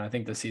long gone. I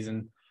think the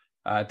season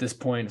at this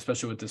point,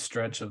 especially with this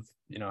stretch of,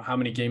 how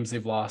many games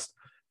they've lost,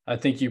 I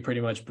think you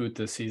pretty much boot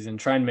this season,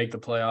 try and make the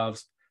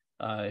playoffs.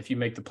 If you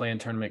make the play-in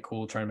tournament,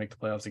 cool, try and make the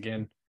playoffs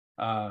again.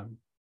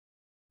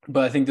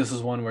 But I think this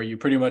is one where you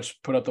pretty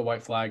much put up the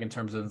white flag in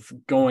terms of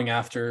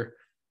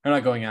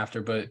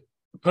but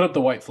put up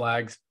the white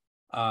flags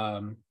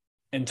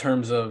in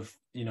terms of,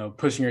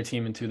 pushing your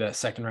team into that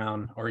second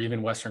round or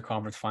even Western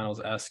Conference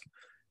Finals-esque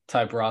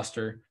type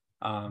roster,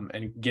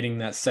 and getting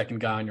that second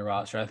guy on your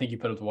roster. I think you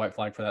put up the white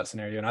flag for that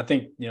scenario. And I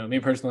think, me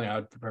personally, I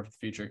would prepare for the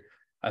future.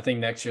 I think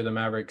next year the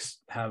Mavericks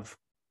have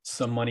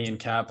some money in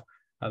cap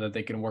that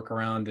they can work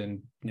around,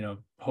 and,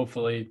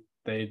 hopefully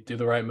they do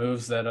the right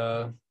moves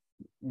that,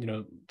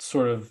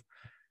 sort of,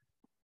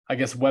 I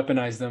guess,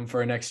 weaponize them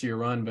for a next year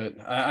run. But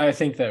I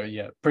think that,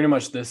 yeah, pretty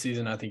much this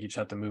season, I think you just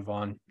have to move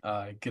on,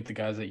 get the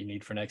guys that you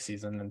need for next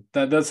season.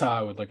 And that's how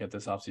I would look at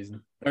this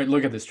offseason, or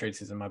look at this trade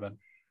season, my bad.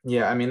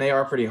 Yeah, I mean, they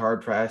are pretty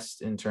hard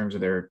pressed in terms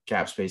of their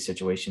cap space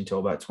situation until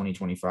about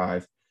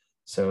 2025.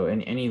 So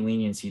any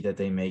leniency that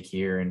they make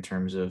here in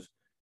terms of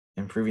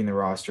improving the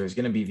roster is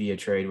going to be via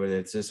trade, whether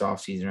it's this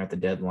offseason or at the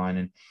deadline.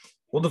 And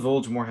we'll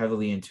divulge more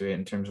heavily into it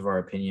in terms of our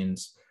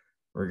opinions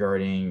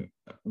regarding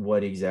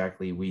what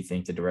exactly we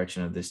think the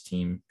direction of this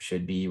team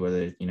should be,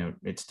 whether,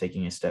 it's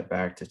taking a step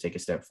back to take a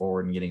step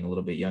forward and getting a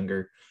little bit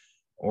younger,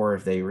 or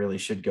if they really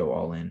should go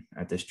all in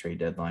at this trade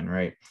deadline,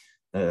 right?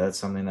 That's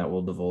something that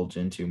we'll divulge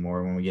into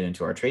more when we get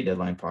into our trade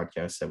deadline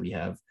podcast that we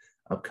have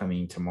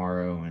upcoming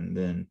tomorrow. And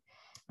then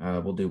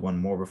we'll do one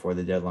more before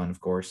the deadline, of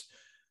course.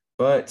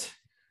 But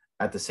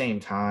at the same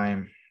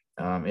time,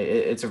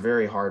 it's a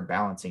very hard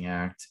balancing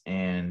act.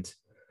 And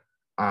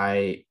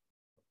I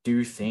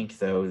do think,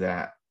 though,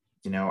 that,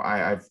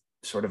 I've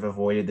sort of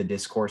avoided the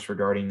discourse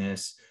regarding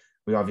this.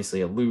 We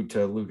obviously allude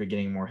to Luka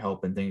getting more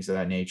help and things of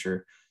that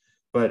nature.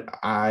 But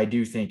I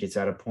do think it's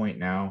at a point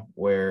now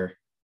where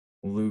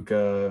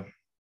Luka,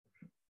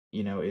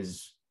 the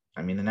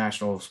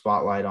national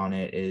spotlight on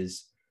it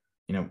is,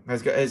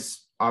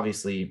 has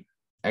obviously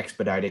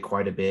expedited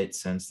quite a bit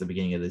since the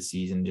beginning of the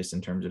season, just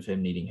in terms of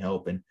him needing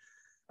help. And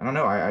I don't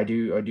know, I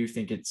do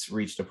think it's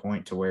reached a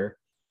point to where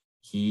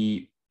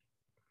he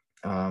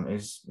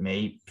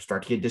may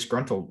start to get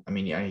disgruntled. I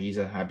mean, yeah, he's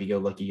a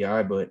happy-go-lucky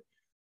guy, but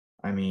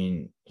I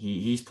mean,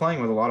 he's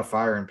playing with a lot of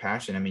fire and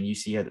passion. I mean, you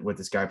see what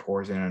this guy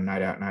pours in on a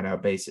night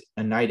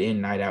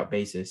in, night out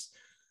basis.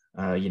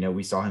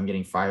 We saw him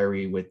getting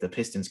fiery with the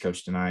Pistons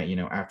coach tonight,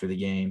 after the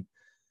game,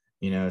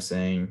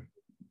 saying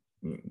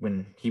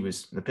when he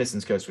was the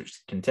Pistons coach,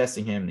 which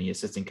contesting him, the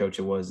assistant coach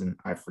it was, and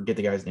I forget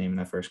the guy's name in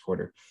that first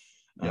quarter.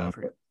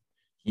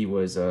 He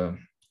was,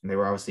 they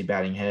were obviously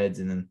batting heads.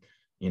 And then,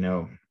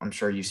 I'm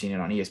sure you've seen it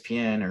on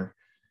ESPN or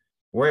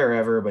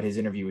wherever, but his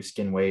interview with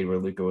Skin Wade, where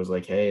Luka was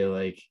like, hey,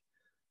 like,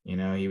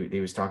 he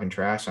was talking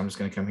trash. I'm just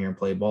going to come here and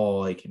play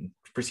ball, and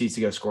proceeds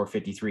to go score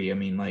 53. I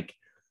mean,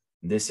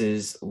 this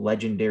is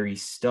legendary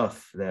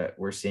stuff that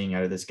we're seeing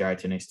out of this guy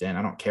to an extent.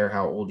 I don't care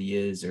how old he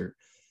is or,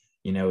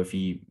 if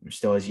he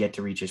still has yet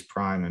to reach his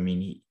prime. I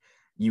mean,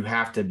 you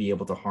have to be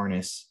able to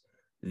harness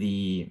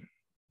the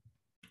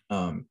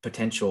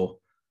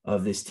potential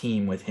of this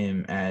team with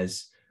him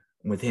as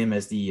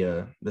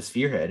the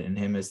spearhead and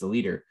him as the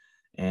leader.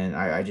 And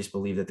I just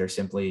believe that they're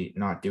simply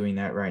not doing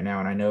that right now.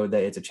 And I know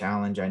that it's a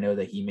challenge. I know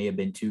that he may have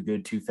been too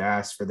good, too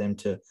fast for them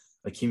to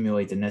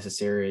accumulate the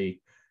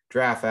necessary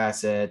draft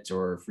assets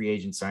or free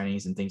agent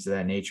signings and things of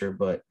that nature.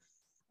 But,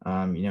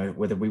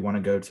 whether we want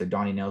to go to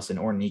Donnie Nelson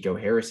or Nico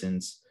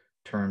Harrison's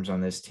terms on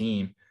this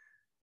team,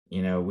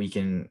 they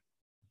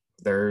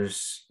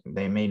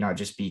may not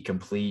just be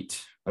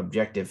complete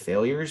objective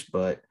failures,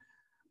 but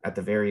at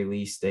the very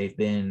least, they've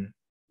been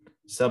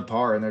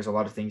subpar, and there's a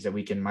lot of things that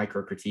we can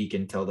micro critique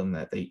and tell them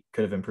that they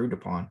could have improved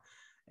upon.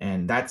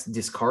 And that's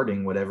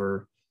discarding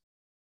whatever,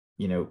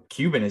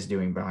 Cuban is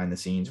doing behind the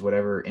scenes,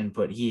 whatever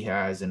input he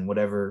has and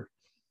whatever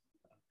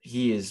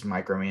he is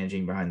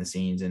micromanaging behind the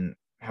scenes and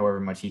however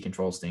much he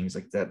controls things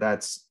like that.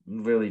 That's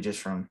really just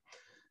from,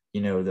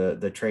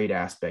 the trade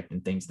aspect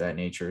and things of that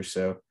nature.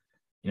 So,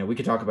 we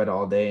could talk about it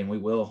all day, and we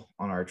will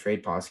on our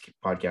trade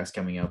podcast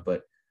coming up.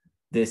 But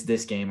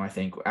this game, I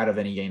think, out of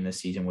any game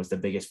this season, was the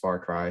biggest far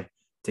cry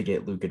to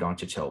get Luka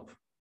Doncic help.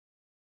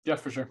 Yeah,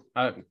 for sure.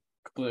 I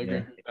completely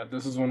agree. Yeah,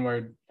 this is one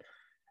where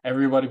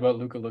everybody but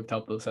Luka looked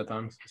helpless at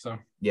times. So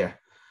yeah.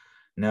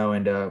 No,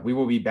 and we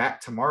will be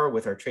back tomorrow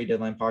with our trade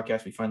deadline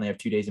podcast. We finally have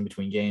 2 days in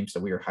between games, so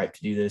we are hyped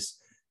to do this.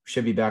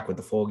 Should be back with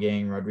the full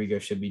gang. Rodrigo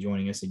should be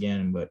joining us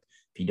again, but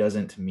if he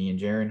doesn't, me and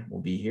Jaron will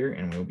be here,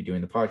 and we'll be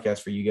doing the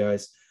podcast for you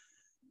guys.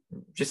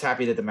 Just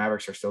happy that the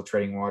Mavericks are still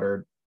treading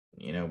water.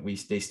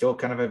 They still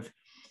kind of have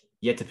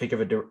yet to pick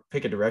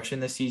a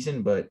direction this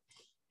season, but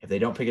if they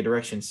don't pick a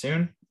direction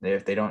soon,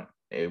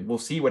 we'll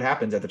see what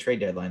happens at the trade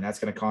deadline. That's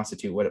going to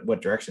constitute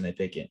what direction they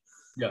pick in.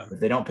 Yeah. If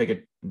they don't pick a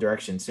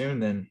direction soon,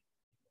 then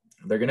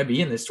they're going to be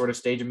in this sort of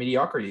stage of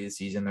mediocrity this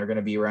season. They're going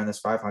to be around this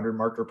 500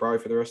 marker probably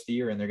for the rest of the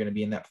year, and they're going to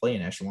be in that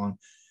play-in echelon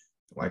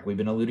like we've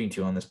been alluding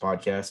to on this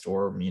podcast,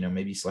 or,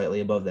 maybe slightly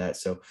above that.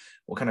 So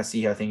we'll kind of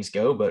see how things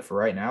go. But for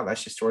right now,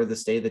 that's just sort of the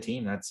state of the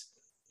team. That's,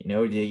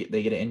 they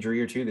get an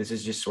injury or two. This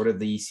is just sort of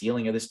the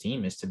ceiling of this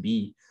team, is to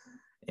be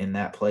in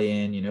that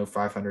play-in,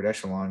 500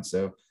 echelon.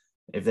 So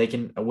if they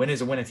can, a win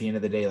is a win at the end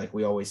of the day. Like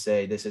we always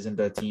say, this isn't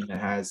a team that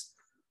has,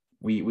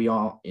 we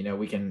all,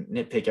 we can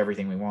nitpick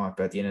everything we want,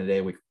 but at the end of the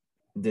day,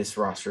 this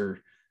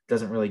roster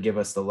doesn't really give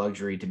us the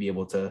luxury to be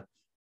able to,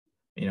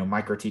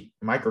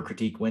 micro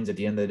critique wins. At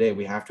the end of the day,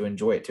 we have to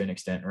enjoy it to an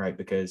extent, right?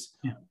 Because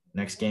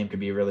next game could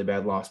be a really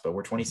bad loss, but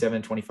we're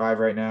 27-25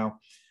 right now.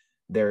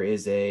 There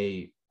is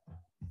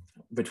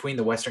between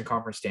the Western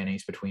Conference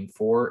standings, between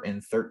 4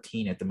 and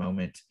 13 at the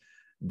moment,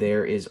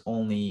 there is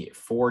only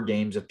 4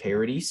 games of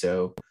parity.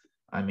 So,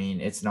 I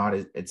mean, it's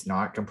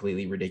not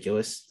completely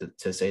ridiculous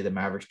to say the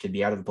Mavericks could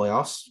be out of the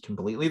playoffs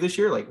completely this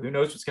year. Like, who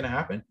knows what's going to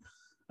happen?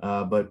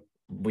 But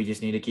we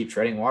just need to keep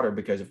treading water,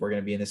 because if we're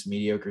going to be in this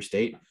mediocre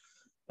state,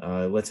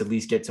 let's at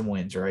least get some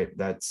wins, right?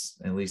 Let's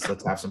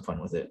have some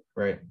fun with it,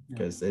 right?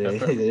 Because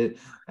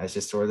that's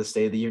just sort of the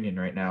state of the union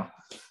right now.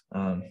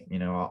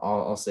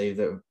 I'll save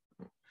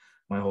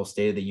my whole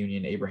State of the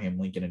Union Abraham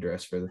Lincoln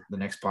address for the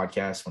next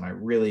podcast, when I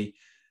really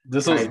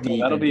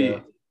that'll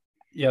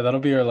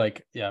be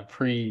our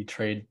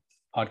pre-trade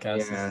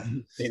podcast. Yeah,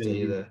 state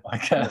of the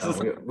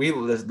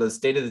podcast. The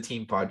State of the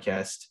Team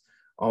podcast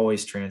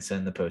always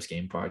transcend the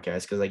post-game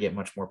podcast, because I get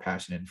much more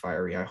passionate and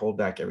fiery. I hold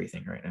back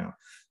everything right now,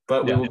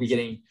 but we will be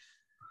getting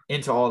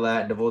into all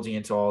that and divulging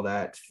into all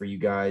that for you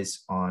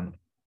guys on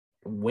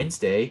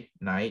Wednesday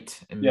night.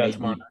 And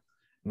tomorrow.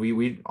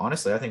 We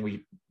honestly, I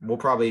think we'll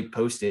probably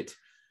post it.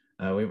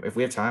 If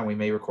we have time, we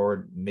may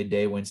record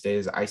midday Wednesday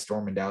as ice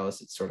storm in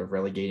Dallas. It's sort of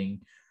relegating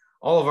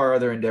all of our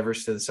other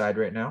endeavors to the side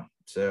right now.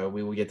 So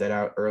we will get that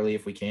out early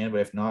if we can,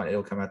 but if not,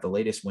 it'll come out the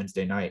latest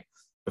Wednesday night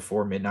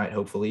before midnight,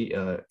 hopefully.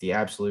 The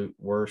absolute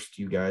worst,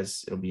 you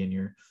guys, it'll be in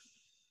your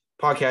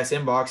podcast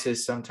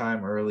inboxes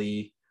sometime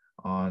early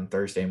on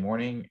Thursday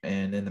morning.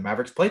 And then the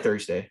Mavericks play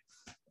Thursday,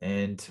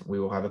 and we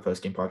will have a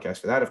post-game podcast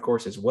for that, of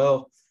course, as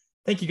well.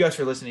 Thank you guys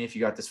for listening. If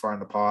you got this far in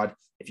the pod,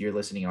 if you're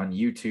listening on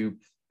YouTube,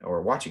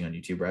 or watching on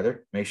YouTube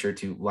rather, make sure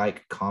to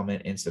like,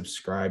 comment, and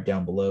subscribe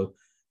down below.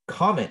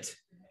 Comment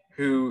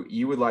who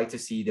you would like to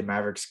see the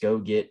Mavericks go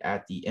get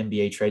at the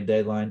NBA trade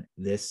deadline,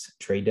 this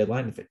trade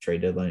deadline. If the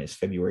trade deadline is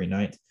February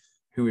 9th,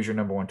 who is your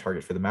number one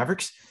target for the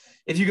Mavericks?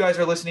 If you guys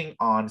are listening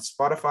on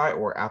Spotify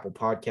or Apple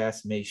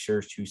Podcasts, make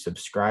sure to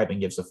subscribe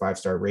and give us a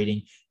 5-star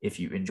rating if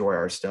you enjoy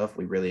our stuff.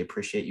 We really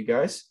appreciate you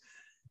guys.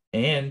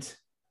 And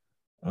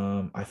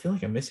I feel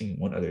like I'm missing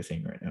one other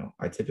thing right now.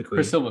 I typically...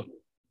 Chris Silva.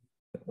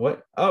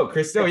 What? Oh,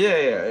 Chris. Oh,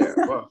 yeah.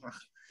 Well,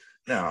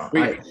 no,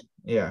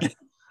 yeah.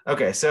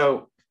 Okay,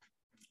 so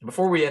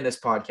before we end this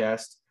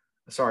podcast,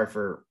 sorry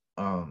for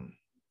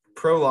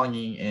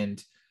prolonging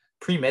and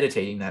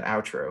premeditating that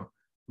outro,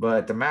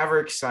 but the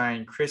Mavericks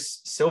signed Chris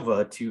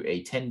Silva to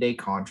a 10-day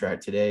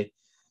contract today,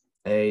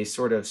 a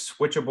sort of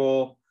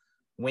switchable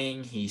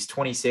wing. He's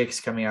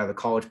 26, coming out of the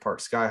College Park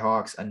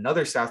Skyhawks,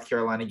 another South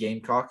Carolina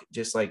Gamecock,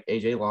 just like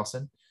AJ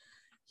Lawson.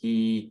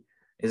 He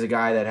is a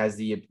guy that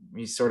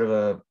he's sort of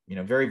a,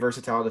 very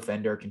versatile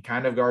defender, can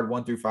kind of guard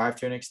 1 through 5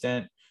 to an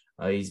extent.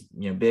 He's,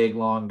 big,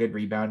 long, good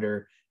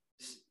rebounder.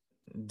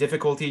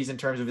 Difficulties in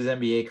terms of his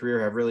NBA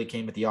career have really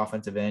came at the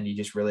offensive end. He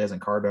just really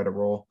hasn't carved out a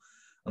role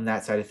on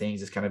that side of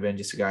things. It's kind of been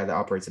just a guy that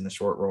operates in the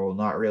short role,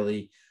 not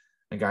really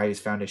a guy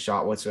who's found his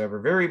shot whatsoever.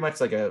 Very much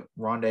like a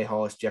Rondé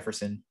Hollis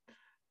Jefferson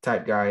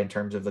type guy in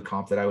terms of the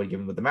comp that I would give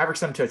him. But the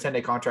Mavericks signed him to a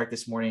 10-day contract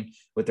this morning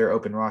with their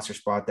open roster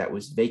spot that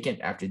was vacant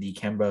after the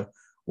Kemba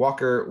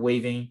Walker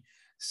waiving.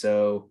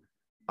 So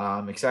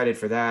I'm excited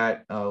for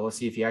that. Let's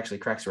see if he actually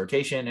cracks the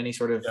rotation any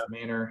sort of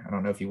manner. I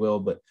don't know if he will,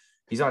 but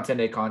he's on a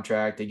 10-day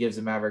contract. It gives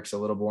the Mavericks a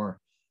little more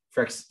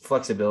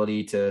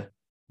flexibility to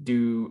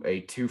do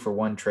a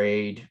 2-for-1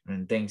 trade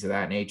and things of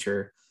that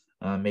nature.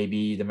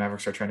 Maybe the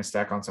Mavericks are trying to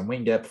stack on some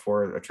wing depth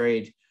for a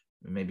trade.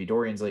 Maybe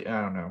Dorian's late.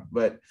 I don't know.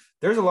 But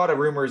there's a lot of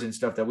rumors and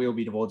stuff that we will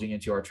be divulging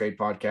into our trade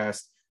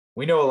podcast.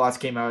 We know a lot's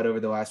came out over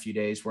the last few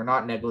days. We're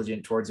not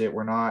negligent towards it.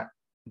 We're not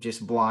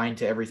just blind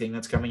to everything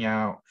that's coming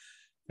out.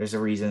 There's a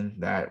reason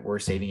that we're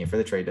saving it for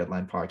the trade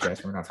deadline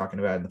podcast. We're not talking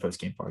about it in the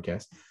post-game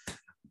podcast.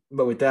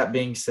 But with that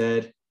being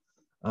said,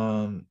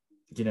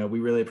 we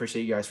really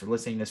appreciate you guys for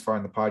listening this far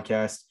in the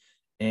podcast.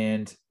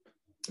 And,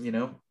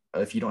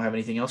 if you don't have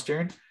anything else,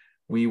 Jaron,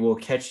 we will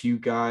catch you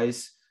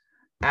guys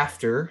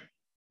after,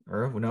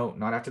 or no,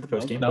 not after the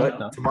post game,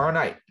 tomorrow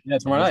night. Yeah,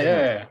 tomorrow night.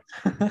 Yeah.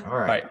 All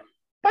right.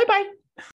 Bye-bye.